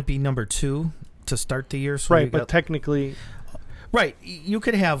 He's going to be number 2 to start the year. So right, but technically, right. You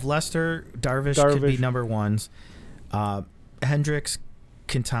could have Lester, Darvish could be number 1s. Hendricks,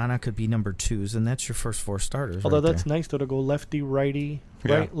 Quintana could be number 2s, and that's your first 4 starters. Although right that's there. nice though to go lefty, righty,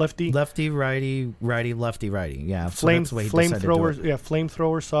 Yeah. right, lefty, righty, lefty, righty. Yeah, flamethrower,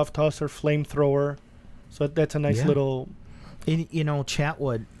 flamethrower, soft tosser, flamethrower. So that's a nice little. And,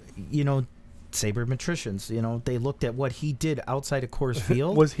 Chatwood, sabermetricians, they looked at what he did outside of Coors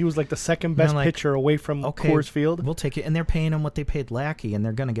Field. He was like the second best pitcher away from Coors Field. We'll take it, and they're paying him what they paid Lackey, and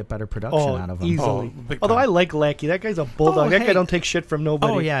they're going to get better production out of him. Easily. Although I like Lackey, that guy's a bulldog. That guy don't take shit from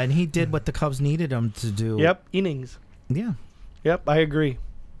nobody. Oh yeah, and he did what the Cubs needed him to do. Yep, innings. Yeah. Yep, I agree.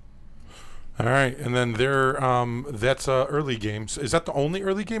 All right, and then that's early games. Is that the only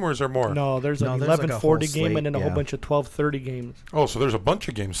early game, or is there more? No, there's an 11:40 game and then a whole bunch of 12:30 games. Oh, so there's a bunch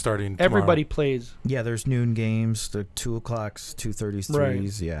of games starting tomorrow. Everybody plays. Yeah, there's noon games, the 2 o'clocks, 2:30s, 3s.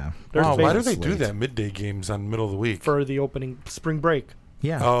 Right. Yeah. Wow, why do they do that midday games on middle of the week? For the opening spring break.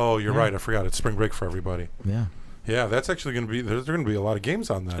 Yeah. Oh, you're right. I forgot. It's spring break for everybody. Yeah. Yeah, that's actually going to be. There's going to be a lot of games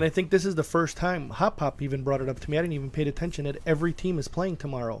on that. And I think this is the first time Hop even brought it up to me. I didn't even pay attention that every team is playing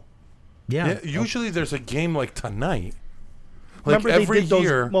tomorrow. Yeah. Usually there's a game like tonight. Like remember every they did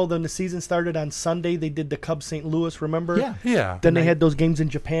year. Well, then the season started on Sunday. They did the Cubs St. Louis, remember? Yeah. Yeah. Then they had those games in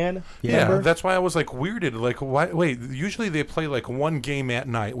Japan. Yeah, remember? that's why I was like weirded. Like, why? Wait, usually they play like one game at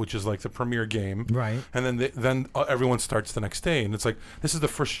night, which is like the premier game, Right. And then everyone starts the next day, and it's like this is the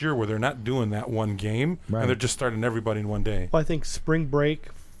first year where they're not doing that one game, Right. and they're just starting everybody in one day. Well, I think spring break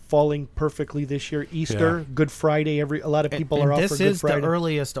falling perfectly this year. Easter, Good Friday. A lot of people are off for Good Friday. This is the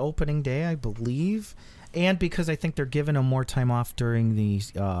earliest opening day, I believe. And because I think they're giving them more time off during the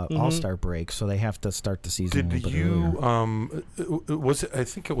All-Star break, so they have to start the season a Did little bit you was it, I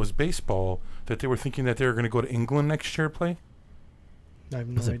think it was baseball that they were thinking that they were going to go to England next year to play? I have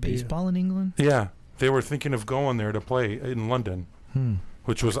no Was it idea. baseball in England? Yeah, they were thinking of going there to play in London.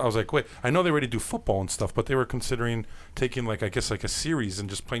 Which was, I was like, wait, I know they already do football and stuff, but they were considering taking like, I guess like a series and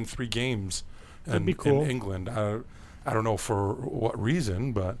just playing 3 games That'd be cool. in England. I don't know for what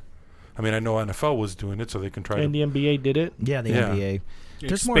reason, but I mean, I know NFL was doing it, so they can try And the NBA did it. Yeah, the Yeah. NBA.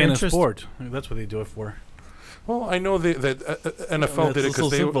 There's more Expand the interest. sport. I mean, that's what they do it for. Well, I know that NFL did it It's so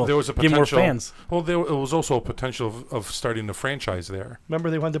because simple. there was a Get potential. more fans. Well, it was also a potential of starting a franchise there. Remember,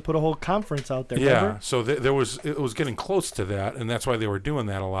 they wanted to put a whole conference out there. Yeah, Remember? so it was getting close to that, and that's why they were doing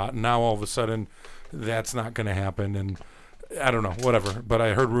that a lot. And now all of a sudden, that's not going to happen, and I don't know, whatever. But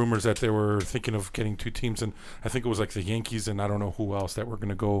I heard rumors that they were thinking of getting 2 teams, and I think it was like the Yankees and I don't know who else that were going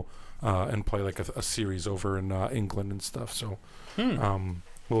to go and play like a series over in England and stuff. So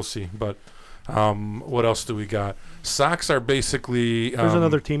we'll see. But what else do we got? Sox are basically. There's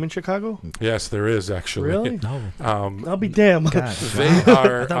another team in Chicago? Yes, there is actually. Really? No. I'll be damned. God. They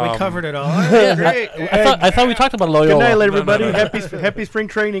are. I thought we covered it all. Great. I thought we talked about Good Loyola. night, everybody. Happy spring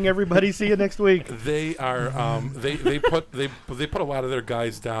training, everybody. See you next week. They are. They put a lot of their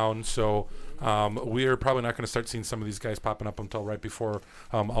guys down. So we are probably not going to start seeing some of these guys popping up until right before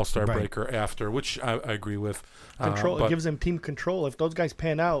All-Star Right. break or after, which I agree with. Control. But It gives them team control. If those guys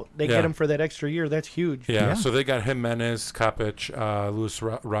pan out, they Yeah. get them for that extra year. That's huge. yeah, so they got Jimenez, Kopech, Luis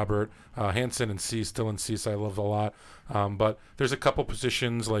Robert, Hansen, and Cease. Dylan Cease I love a lot. But there's a couple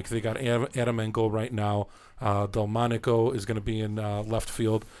positions, like they got Adam Engel right now. Delmonico is going to be in left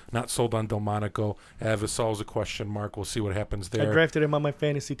field. Not sold on Delmonico. Avisal's a question mark. We'll see what happens I there. drafted him on my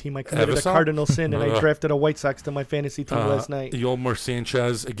fantasy team. I committed a Avisal? cardinal sin, and I drafted a White Sox to my fantasy team last night. Yolmer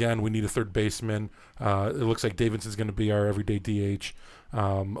Sanchez, again, we need a third baseman. It looks like Davidson's going to be our everyday DH.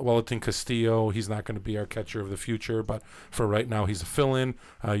 Wellington Castillo, he's not going to be our catcher of the future, but for right now, he's a fill-in.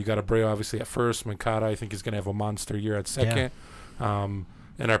 You got Abreu, obviously, at first. Mancada, I think he's going to have a monster year at second.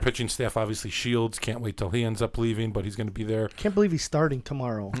 And our pitching staff, obviously, Shields, can't wait till he ends up leaving, but he's going to be there. Can't believe he's starting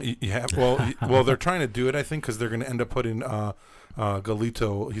tomorrow. Yeah, well, they're trying to do it, I think, because they're going to end up putting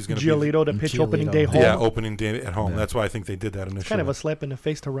Galito. He's going to be Giolito to pitch opening day home. yeah, opening day at home. That's why I think they did that initially. Kind of a slap in the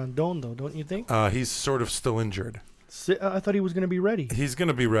face to Rondon, though, don't you think? He's sort of still injured. I thought he was going to be ready. He's going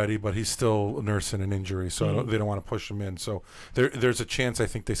to be ready, but he's still nursing an injury, so they don't want to push him in. So there's a chance, I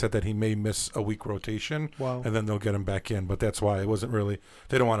think they said, that he may miss a week rotation, and then they'll get him back in. But that's why it wasn't really –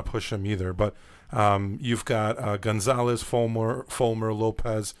 they don't want to push him either. But you've got Gonzalez, Fulmer,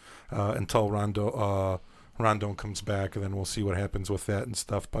 Lopez until Rondon comes back, and then we'll see what happens with that and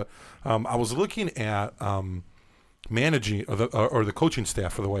stuff. But I was looking at managing or the coaching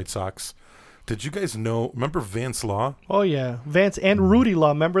staff for the White Sox. Did you guys remember Vance Law? Oh, yeah. Vance and Rudy Law.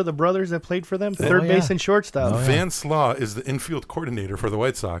 Remember the brothers that played for them? Third base and shortstop. Vance Law is the infield coordinator for the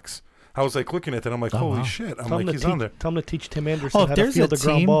White Sox. I was like looking at that. I'm like, holy shit. I'm like, he's on there. Tell him to teach Tim Anderson how to field the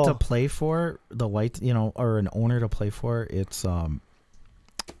ground ball. If there's a team to play for, the White, or an owner to play for, it's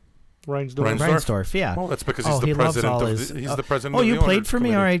Reinsdorf, yeah. Well, that's because he's the president of the president. Oh, you played for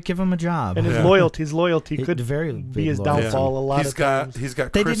me? All right, give him a job. And his loyalty could be his downfall a lot of times.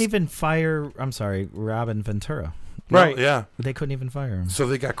 They didn't even fire, Robin Ventura. Right. Yeah. They couldn't even fire him. So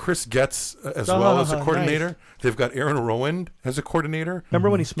they got Chris Getz as well as a coordinator. Nice. They've got Aaron Rowan as a coordinator. Remember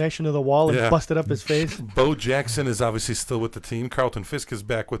when he smashed into the wall and busted up his face? Bo Jackson is obviously still with the team. Carlton Fisk is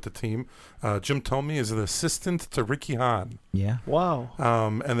back with the team. Jim Thome is an assistant to Ricky Hahn. Yeah. Wow.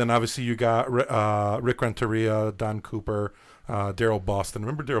 And then obviously you got Rick Renteria, Don Cooper, Daryl Boston.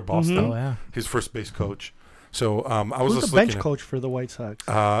 Remember Daryl Boston? Oh, yeah. His first base coach. So I was Who's just the bench coach for the White Sox?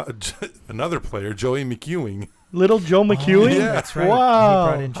 Another player, Joey McEwing. Little Joe McEwing? Yeah. That's right.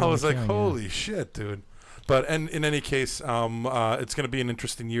 Wow. I was like, holy shit, dude. But in any case, it's going to be an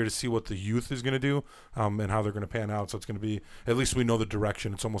interesting year to see what the youth is going to do and how they're going to pan out. So it's going to be, at least we know the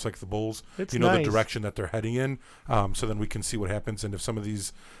direction. It's almost like the Bulls. It's the direction that they're heading in. So then we can see what happens. And if some of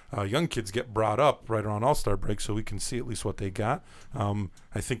these young kids get brought up right around All-Star break, so we can see at least what they got.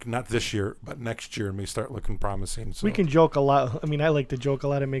 I think not this year, but next year may start looking promising. So. We can joke a lot. I mean, I like to joke a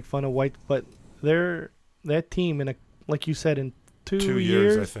lot and make fun of White, but that team, like you said, in 2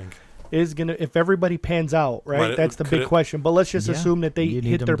 years, I think, is going to, if everybody pans out, right? That's the big question. But let's just assume that they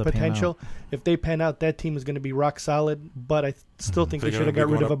hit their potential. If they pan out, that team is going to be rock solid. But I still think they should have got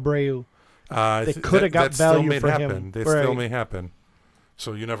rid of Abreu. They could have got value for him. That still may happen.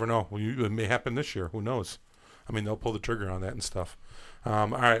 So you never know. It may happen this year. Who knows? I mean, they'll pull the trigger on that and stuff. All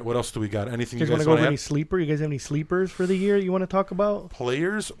right, what else do we got? Anything you guys want to go over? Any sleeper? You guys have any sleepers for the year you want to talk about?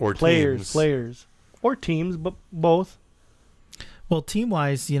 Players or teams? Players. Or teams, but both. Well,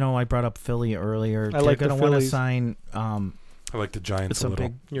 team-wise, I brought up Philly earlier. I like They're going to want to sign. I like the Giants a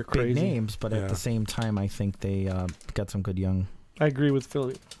little. Big names, but at the same time, I think they got some good young. I agree with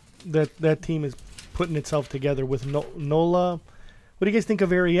Philly. That team is putting itself together with Nola. What do you guys think of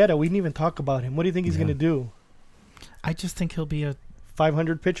Arrieta? We didn't even talk about him. What do you think he's going to do? I just think he'll be a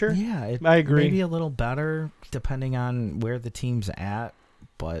 500 pitcher. Yeah, I agree. Maybe a little better depending on where the team's at,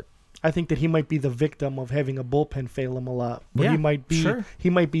 but. I think that he might be the victim of having a bullpen fail him a lot. Where he might be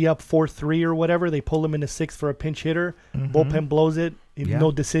up 4-3 or whatever. They pull him in the sixth for a pinch hitter. Mm-hmm. Bullpen blows it.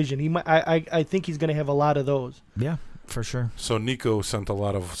 No decision. I think he's going to have a lot of those. Yeah, for sure. So Nico sent a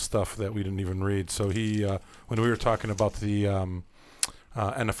lot of stuff that we didn't even read. So he, when we were talking about the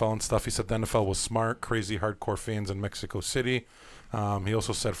NFL and stuff, he said the NFL was smart, crazy, hardcore fans in Mexico City. He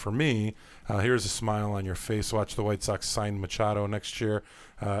also said, for me, here's a smile on your face. Watch the White Sox sign Machado next year.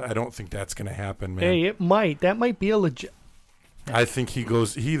 I don't think that's going to happen, man. Hey, it might. That might be a legit. I think he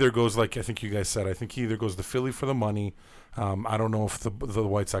either goes like I think you guys said. I think he either goes to Philly for the money. I don't know if the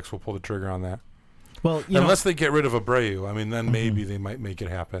White Sox will pull the trigger on that. Well, unless they get rid of Abreu, I mean, then maybe they might make it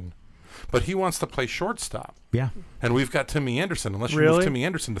happen. But he wants to play shortstop. Yeah. And we've got Timmy Anderson. Unless you move Timmy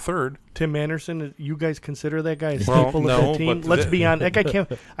Anderson to third. Tim Anderson, you guys consider that guy a staple of that team? Let's be honest. That guy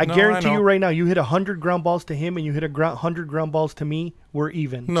can't. I guarantee you right now, you hit 100 ground balls to him and you hit 100 ground balls to me, we're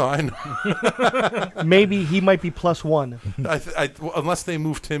even. No, I know. Maybe he might be +1. Unless they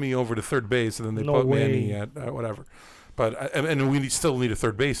move Timmy over to third base and then they put Manny at whatever. But and we still need a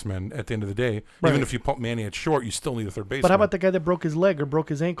third baseman at the end of the day. Right. Even if you put Manny at short, you still need a third baseman. But how about the guy that broke his leg or broke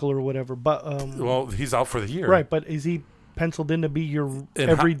his ankle or whatever? But well, he's out for the year. Right, but is he penciled in to be your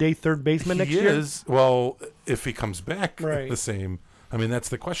everyday third baseman next year? He is. Well, if he comes back the same. I mean, that's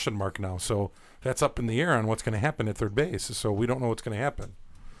the question mark now. So that's up in the air on what's going to happen at third base. So we don't know what's going to happen.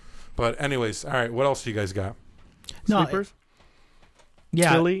 But anyways, all right, what else do you guys got? Sleepers?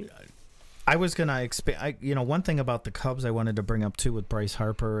 Yeah. Philly? I was going to expand. One thing about the Cubs I wanted to bring up, too, with Bryce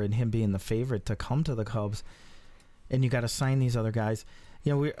Harper and him being the favorite to come to the Cubs, and you got to sign these other guys.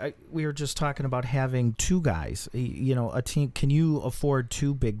 We were just talking about having two guys. A team. Can you afford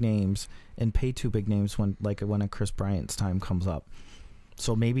two big names and pay two big names when a Chris Bryant's time comes up?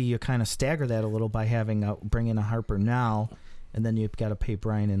 So maybe you kind of stagger that a little by bring in a Harper now, and then you've got to pay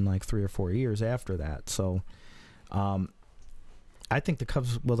Bryant in 3 or 4 years after that. So I think the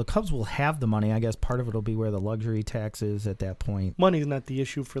Cubs will have the money. I guess part of it will be where the luxury tax is at that point. Money's not the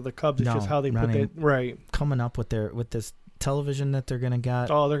issue for the Cubs. It's No, just how they put money. that right. Coming up with this television that they're gonna get.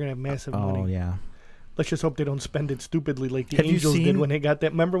 Oh, they're gonna have massive money. Oh yeah. Let's just hope they don't spend it stupidly like the Have you Angels did seen- when they got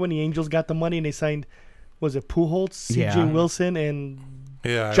that. Remember when the Angels got the money and they signed, was it Pujols, C.J. Yeah. Wilson, and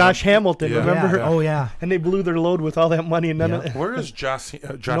Yeah. Josh Hamilton? Yeah. Remember? Yeah. Oh yeah. And they blew their load with all that money and none Yeah. of Where is Josh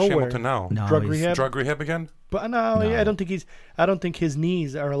Nowhere. Hamilton now? No, Drug he's- rehab. Drug rehab again? But no, No. yeah, I don't think his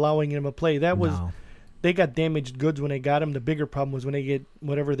knees are allowing him to play. That was No. they got damaged goods when they got him. The bigger problem was when they get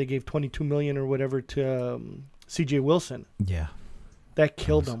whatever they gave $22 million or whatever to C.J. Wilson. Yeah. That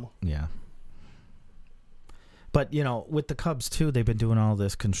killed him. Yeah. But with the Cubs too, they've been doing all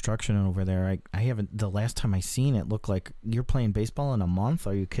this construction over there. I haven't. The last time I seen it looked like you're playing baseball in a month.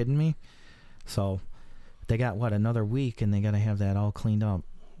 Are you kidding me? So they got another week, and they got to have that all cleaned up.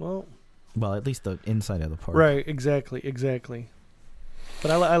 Well, at least the inside of the park. right, exactly. But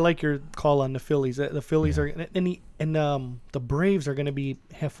I like your call on the Phillies. The Phillies Yeah. are and the Braves are going to be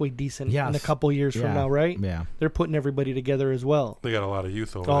halfway decent in a Yes. couple years from Yeah. now, right? Yeah. They're putting everybody together as well. They got a lot of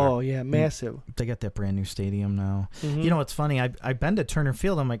youth over Oh yeah, massive. They got that brand new stadium now. Mhm. You know what's funny? I've been to Turner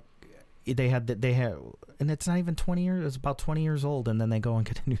Field. I'm like, they had, and it's not even 20 years. It's about 20 years old, and then they go and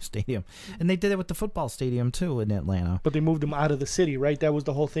get a new stadium. And they did it with the football stadium too in Atlanta. But they moved them out of the city, right? That was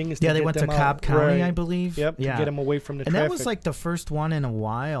the whole thing. Is Yeah, to they get went to them Cobb out. County, Right. I believe. Yep, Yeah. to get them away from the And traffic. that was like the first one in a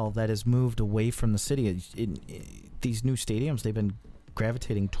while that has moved away from the city. These new stadiums, they've been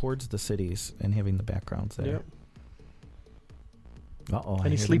gravitating towards the cities and having the backgrounds there. Yep. Uh-oh.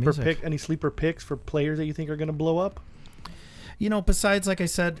 Any sleeper picks for players that you think are going to blow up? Besides, like I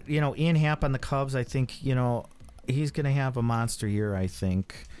said, Ian Happ on the Cubs, I think, he's going to have a monster year, I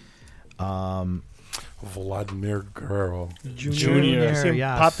think. Vladimir Guerrero. Junior. I see him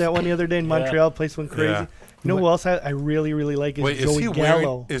yes. pop that one the other day in Montreal. Place went crazy. Yeah. You know who else I really, really like is Wait, Joey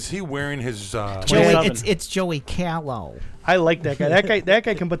Gallo. is he wearing his Joey, 27. it's Joey Callow. I like that guy. That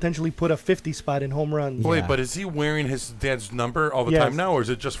guy can potentially put a 50 spot in home runs. Wait, Yeah. but is he wearing his dad's number all the Yes. time now, or is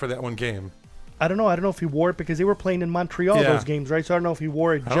it just for that one game? I don't know. I don't know if he wore it because they were playing in Montreal Yeah. those games, right? So I don't know if he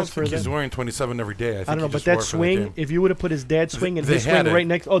wore it I don't just for think he's them. wearing 27 every day. I think I don't know, he but just wore that it for swing, game. if you would have put his dad's swing and They his had swing it. right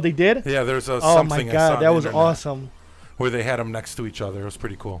next, oh, they did? Yeah, there's a Oh something my I saw God, on that the was internet awesome. where they had them next to each other. It was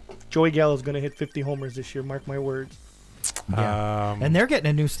pretty cool. Joey Gallo's going to hit 50 homers this year. Mark my words. Yeah. Um, And they're getting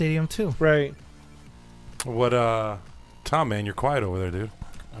a new stadium, too. Right. what Tom, man, you're quiet over there, dude.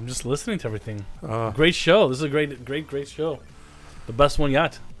 I'm just listening to everything. Uh, Great show. This is a great show. The best one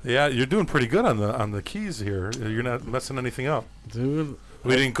yet, yeah, you're doing pretty good on the keys here. You're not messing anything up. dude.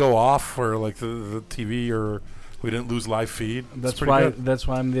 We didn't go off for like the TV, or we didn't lose live feed. It's That's pretty why. good. That's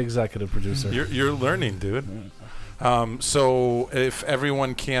why I'm the executive producer. You're learning, dude. So if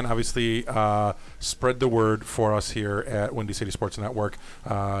everyone can obviously spread the word for us here at Windy City Sports Network,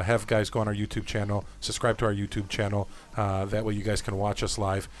 have guys go on our YouTube channel, subscribe to our YouTube channel. That way you guys can watch us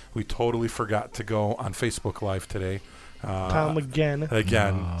live. We totally forgot to go on Facebook Live today. Tom again.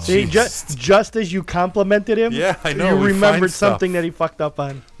 Again. See, Jeez. just as you complimented him, Yeah, I know, you we remembered find stuff. something that he fucked up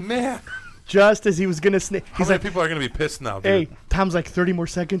on. Man, Just as he was going to snake. how He's many like, people are going to be pissed now, dude? hey, Tom's like 30 more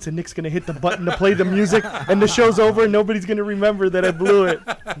seconds and Nick's going to hit the button to play the music and the show's over and nobody's going to remember that I blew it.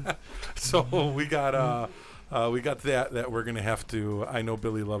 So we got that we're going to have to. I know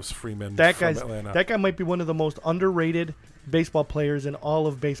Billy loves Freeman That from guy's Atlanta. that guy might be one of the most underrated baseball players in all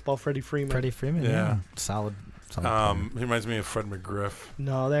of baseball, Freddie Freeman. Freddie Freeman, Yeah. yeah. Solid player. He reminds me of Fred McGriff.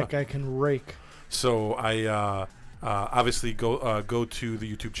 No, that guy can rake. So I obviously go to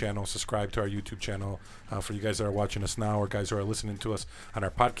the YouTube channel, subscribe to our YouTube channel. For you guys that are watching us now, or guys who are listening to us on our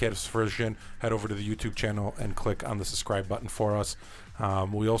podcast version, head over to the YouTube channel and click on the subscribe button for us.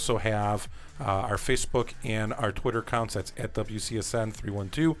 We also have our Facebook and our Twitter accounts. That's at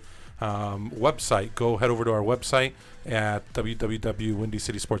WCSN312. Website. Go head over to our website at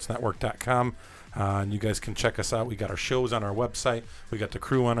www.windycitysportsnetwork.com. And you guys can check us out. We got our shows on our website. We got the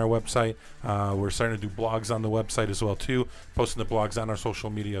crew on our website. We're starting to do blogs on the website as well too. Posting the blogs on our social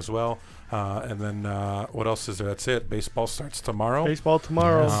media as well. And then what else is there? That's it. Baseball starts tomorrow. Baseball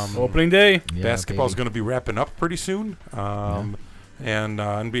tomorrow. Opening day. Yeah, Basketball's baby. going to be wrapping up pretty soon. And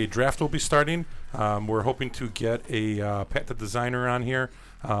NBA draft will be starting. We're hoping to get a Pat the Designer on here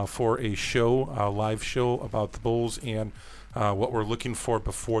for a show, a live show about the Bulls and what we're looking for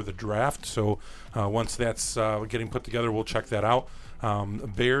before the draft. So once that's getting put together, we'll check that out.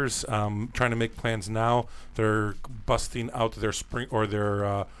 Bears trying to make plans now. They're busting out their spring or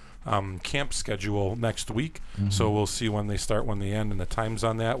their camp schedule next week. So we'll see when they start, when they end, and the times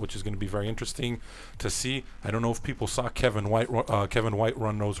on that, which is going to be very interesting to see. I don't know if people saw Kevin White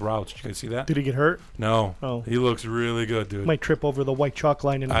run those routes. Did you guys see that? Did he get hurt? No. Oh. He looks really good, dude. Might trip over the white chalk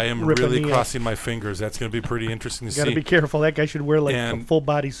line and I am rip a really knee crossing my fingers. That's going to be pretty interesting to see. Got to be careful. That guy should wear like a And full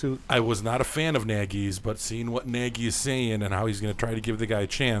bodysuit. I was not a fan of Nagy's, but seeing what Nagy is saying and how he's going to try to give the guy a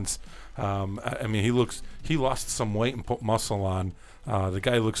chance, I mean, he lost some weight and put muscle on. The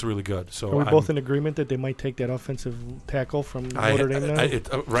guy looks really good. So Are we both in agreement that they might take that offensive tackle from Notre Dame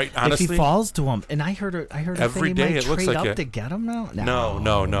now? Right, honestly. If he falls to him, and I heard every day it looks trade like up it. to get him now. No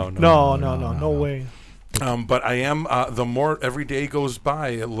way. But I am. The more every day goes by,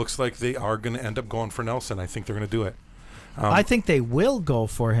 it looks like they are going to end up going for Nelson. I think they're going to do it. I think they will go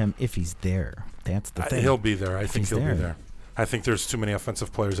for him if he's there. That's the thing. He'll be there. I think he'll be there. there. I think there's too many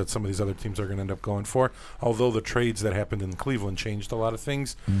offensive players that some of these other teams are going to end up going for. Although the trades that happened in Cleveland changed a lot of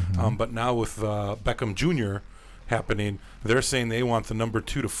things. But now with Beckham Jr. happening, they're saying they want the number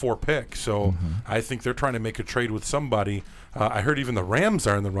 2 to 4 pick. So I think they're trying to make a trade with somebody. I heard even the Rams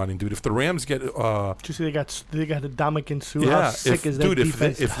are in the running, dude. If the Rams get, Did you see they got Ndamukong Suh? How sick is that dude,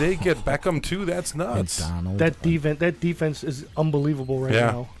 defense? if they get Beckham too, that's nuts. That defense is unbelievable right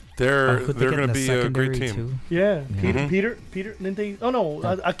now. They're going to be a great team. Too? Yeah, Peter. Didn't they? Oh no,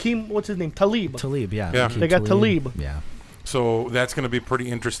 Akeem. What's his name? Talib. Yeah. Yeah. They got Talib. Yeah. So that's going to be pretty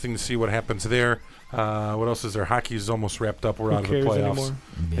interesting to see what happens there. What else is there? Hockey is almost wrapped up. We're out of the playoffs. Anymore?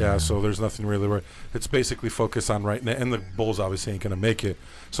 Yeah, so there's nothing really. It's basically focused on right now, and the Bulls obviously ain't going to make it.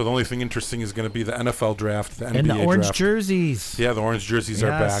 So the only thing interesting is going to be the NFL draft, the NBA and the orange draft. jerseys. Yeah, the orange jerseys are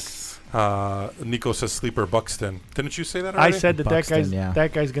back. Nico says sleeper Buxton. Didn't you say that already? I said that Buxton,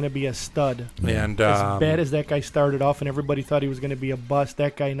 that guy's going to be a stud. And As bad as that guy started off, and everybody thought he was going to be a bust,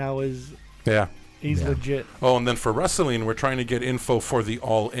 that guy now is. Yeah. He's legit. Oh, and then for wrestling, we're trying to get info for the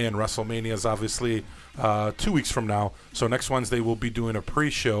All In. WrestleMania is obviously 2 weeks from now. So next Wednesday, we'll be doing a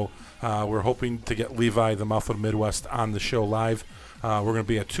pre-show. We're hoping to get Levi, the Mouth of the Midwest, on the show live. We're going to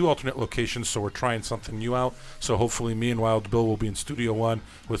be at 2 alternate locations, so we're trying something new out. So hopefully me and Wild Bill will be in Studio 1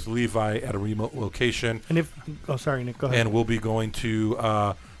 with Levi at a remote location. And sorry, Nick, go ahead. And we'll be going to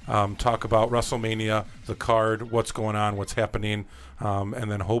talk about WrestleMania, the card, what's going on, what's happening.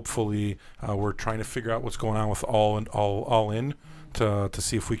 And then hopefully we're trying to figure out what's going on with All In to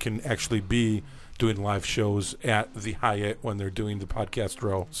see if we can actually be doing live shows at the Hyatt when they're doing the podcast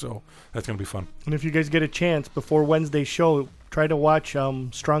row. So that's going to be fun. And if you guys get a chance before Wednesday's show, try to watch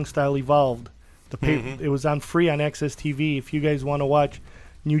Strong Style Evolved. It was on free on Access TV. If you guys want to watch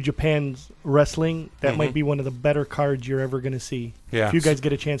New Japan's wrestling, that might be one of the better cards you're ever going to see. Yeah. If you guys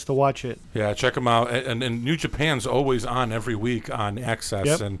get a chance to watch it. Yeah, check them out. And New Japan's always on every week on Access.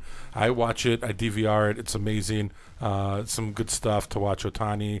 Yep. And I watch it. I DVR it. It's amazing. Some good stuff to watch.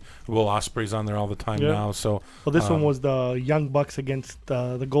 Otani, Will Ospreay's on there all the time now. So, well, this one was the Young Bucks against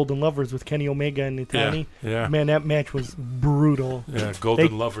the Golden Lovers with Kenny Omega and Itani. Yeah. Man, that match was brutal. Yeah,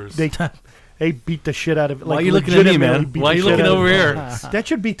 Golden Lovers. They beat the shit out of it. Why are you looking at me, man? Why are you looking over here? That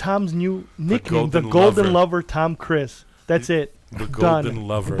should be Tom's new nickname, the Golden Golden Lover. Lover Tom Chris. That's it. The Done. Golden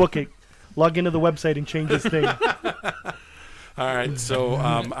Lover. Book it. Log into the website and change this thing. All right, so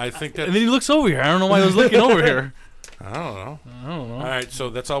I think that. And then he looks over here. I don't know why he was looking over here. I don't know. All right,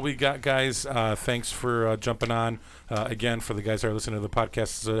 so that's all we got, guys. Thanks for jumping on. Again, for the guys that are listening to the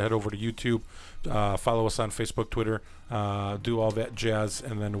podcast, head over to YouTube. Follow us on Facebook, Twitter. Do all that jazz,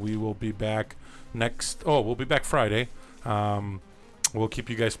 and then we will be back we'll be back Friday. We'll keep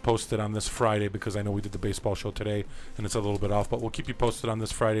you guys posted on this Friday because I know we did the baseball show today and it's a little bit off, but we'll keep you posted on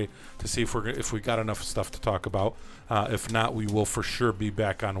this Friday to see if we got enough stuff to talk about. If not, we will for sure be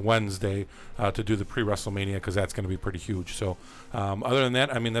back on Wednesday to do the pre-WrestleMania because that's going to be pretty huge. So other than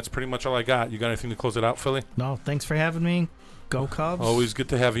that, I mean, that's pretty much all I got. You got anything to close it out, Philly? No, thanks for having me. Go Cubs. Always good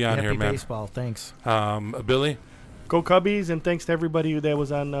to have you on Happy here, man. baseball. Thanks. Billy? Go Cubbies, and thanks to everybody that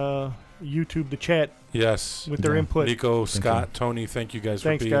was on YouTube, the chat. Yes. With their input. Nico, Scott, Tony, thank you guys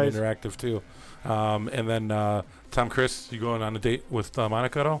for being interactive too. And then Tom, Chris, you going on a date with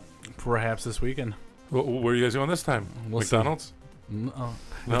Monica at all? Perhaps this weekend. Where are you guys going this time? We'll McDonald's? No.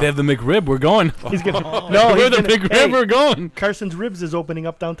 If they have the McRib, we're going. He's gonna the McRib, we're going. Carson's Ribs is opening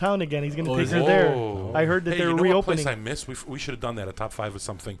up downtown again. He's gonna take her there. I heard that they're you know reopening. What place I miss? We should have done that, a top 5 or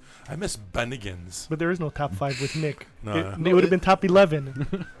something. I miss Bennigan's. But there is no top 5 with Nick. No. It would have been top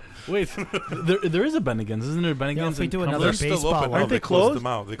 11. Wait, there is a Bennigan's, isn't there? Bennigan's. Yeah, if we do Cumberland? another Still baseball, open. Aren't they they closed closed? them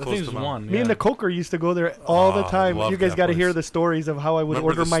out. They I think closed there's them out. one. Me and the Coker used to go there all the time. love You guys that got to place. hear the stories of how I would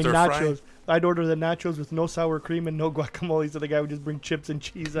Remember order the my stir fry? nachos. I'd order the nachos with no sour cream and no guacamole, so the guy would just bring chips and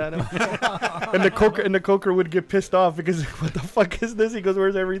cheese on them. and the coker would get pissed off because what the fuck is this? He goes,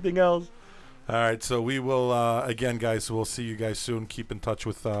 where's everything else? All right, so we will again, guys. We'll see you guys soon. Keep in touch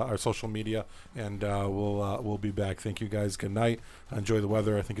with our social media, and we'll be back. Thank you, guys. Good night. Enjoy the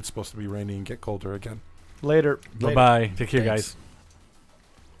weather. I think it's supposed to be rainy and get colder again. Later. Bye bye. Take care, Thanks. guys.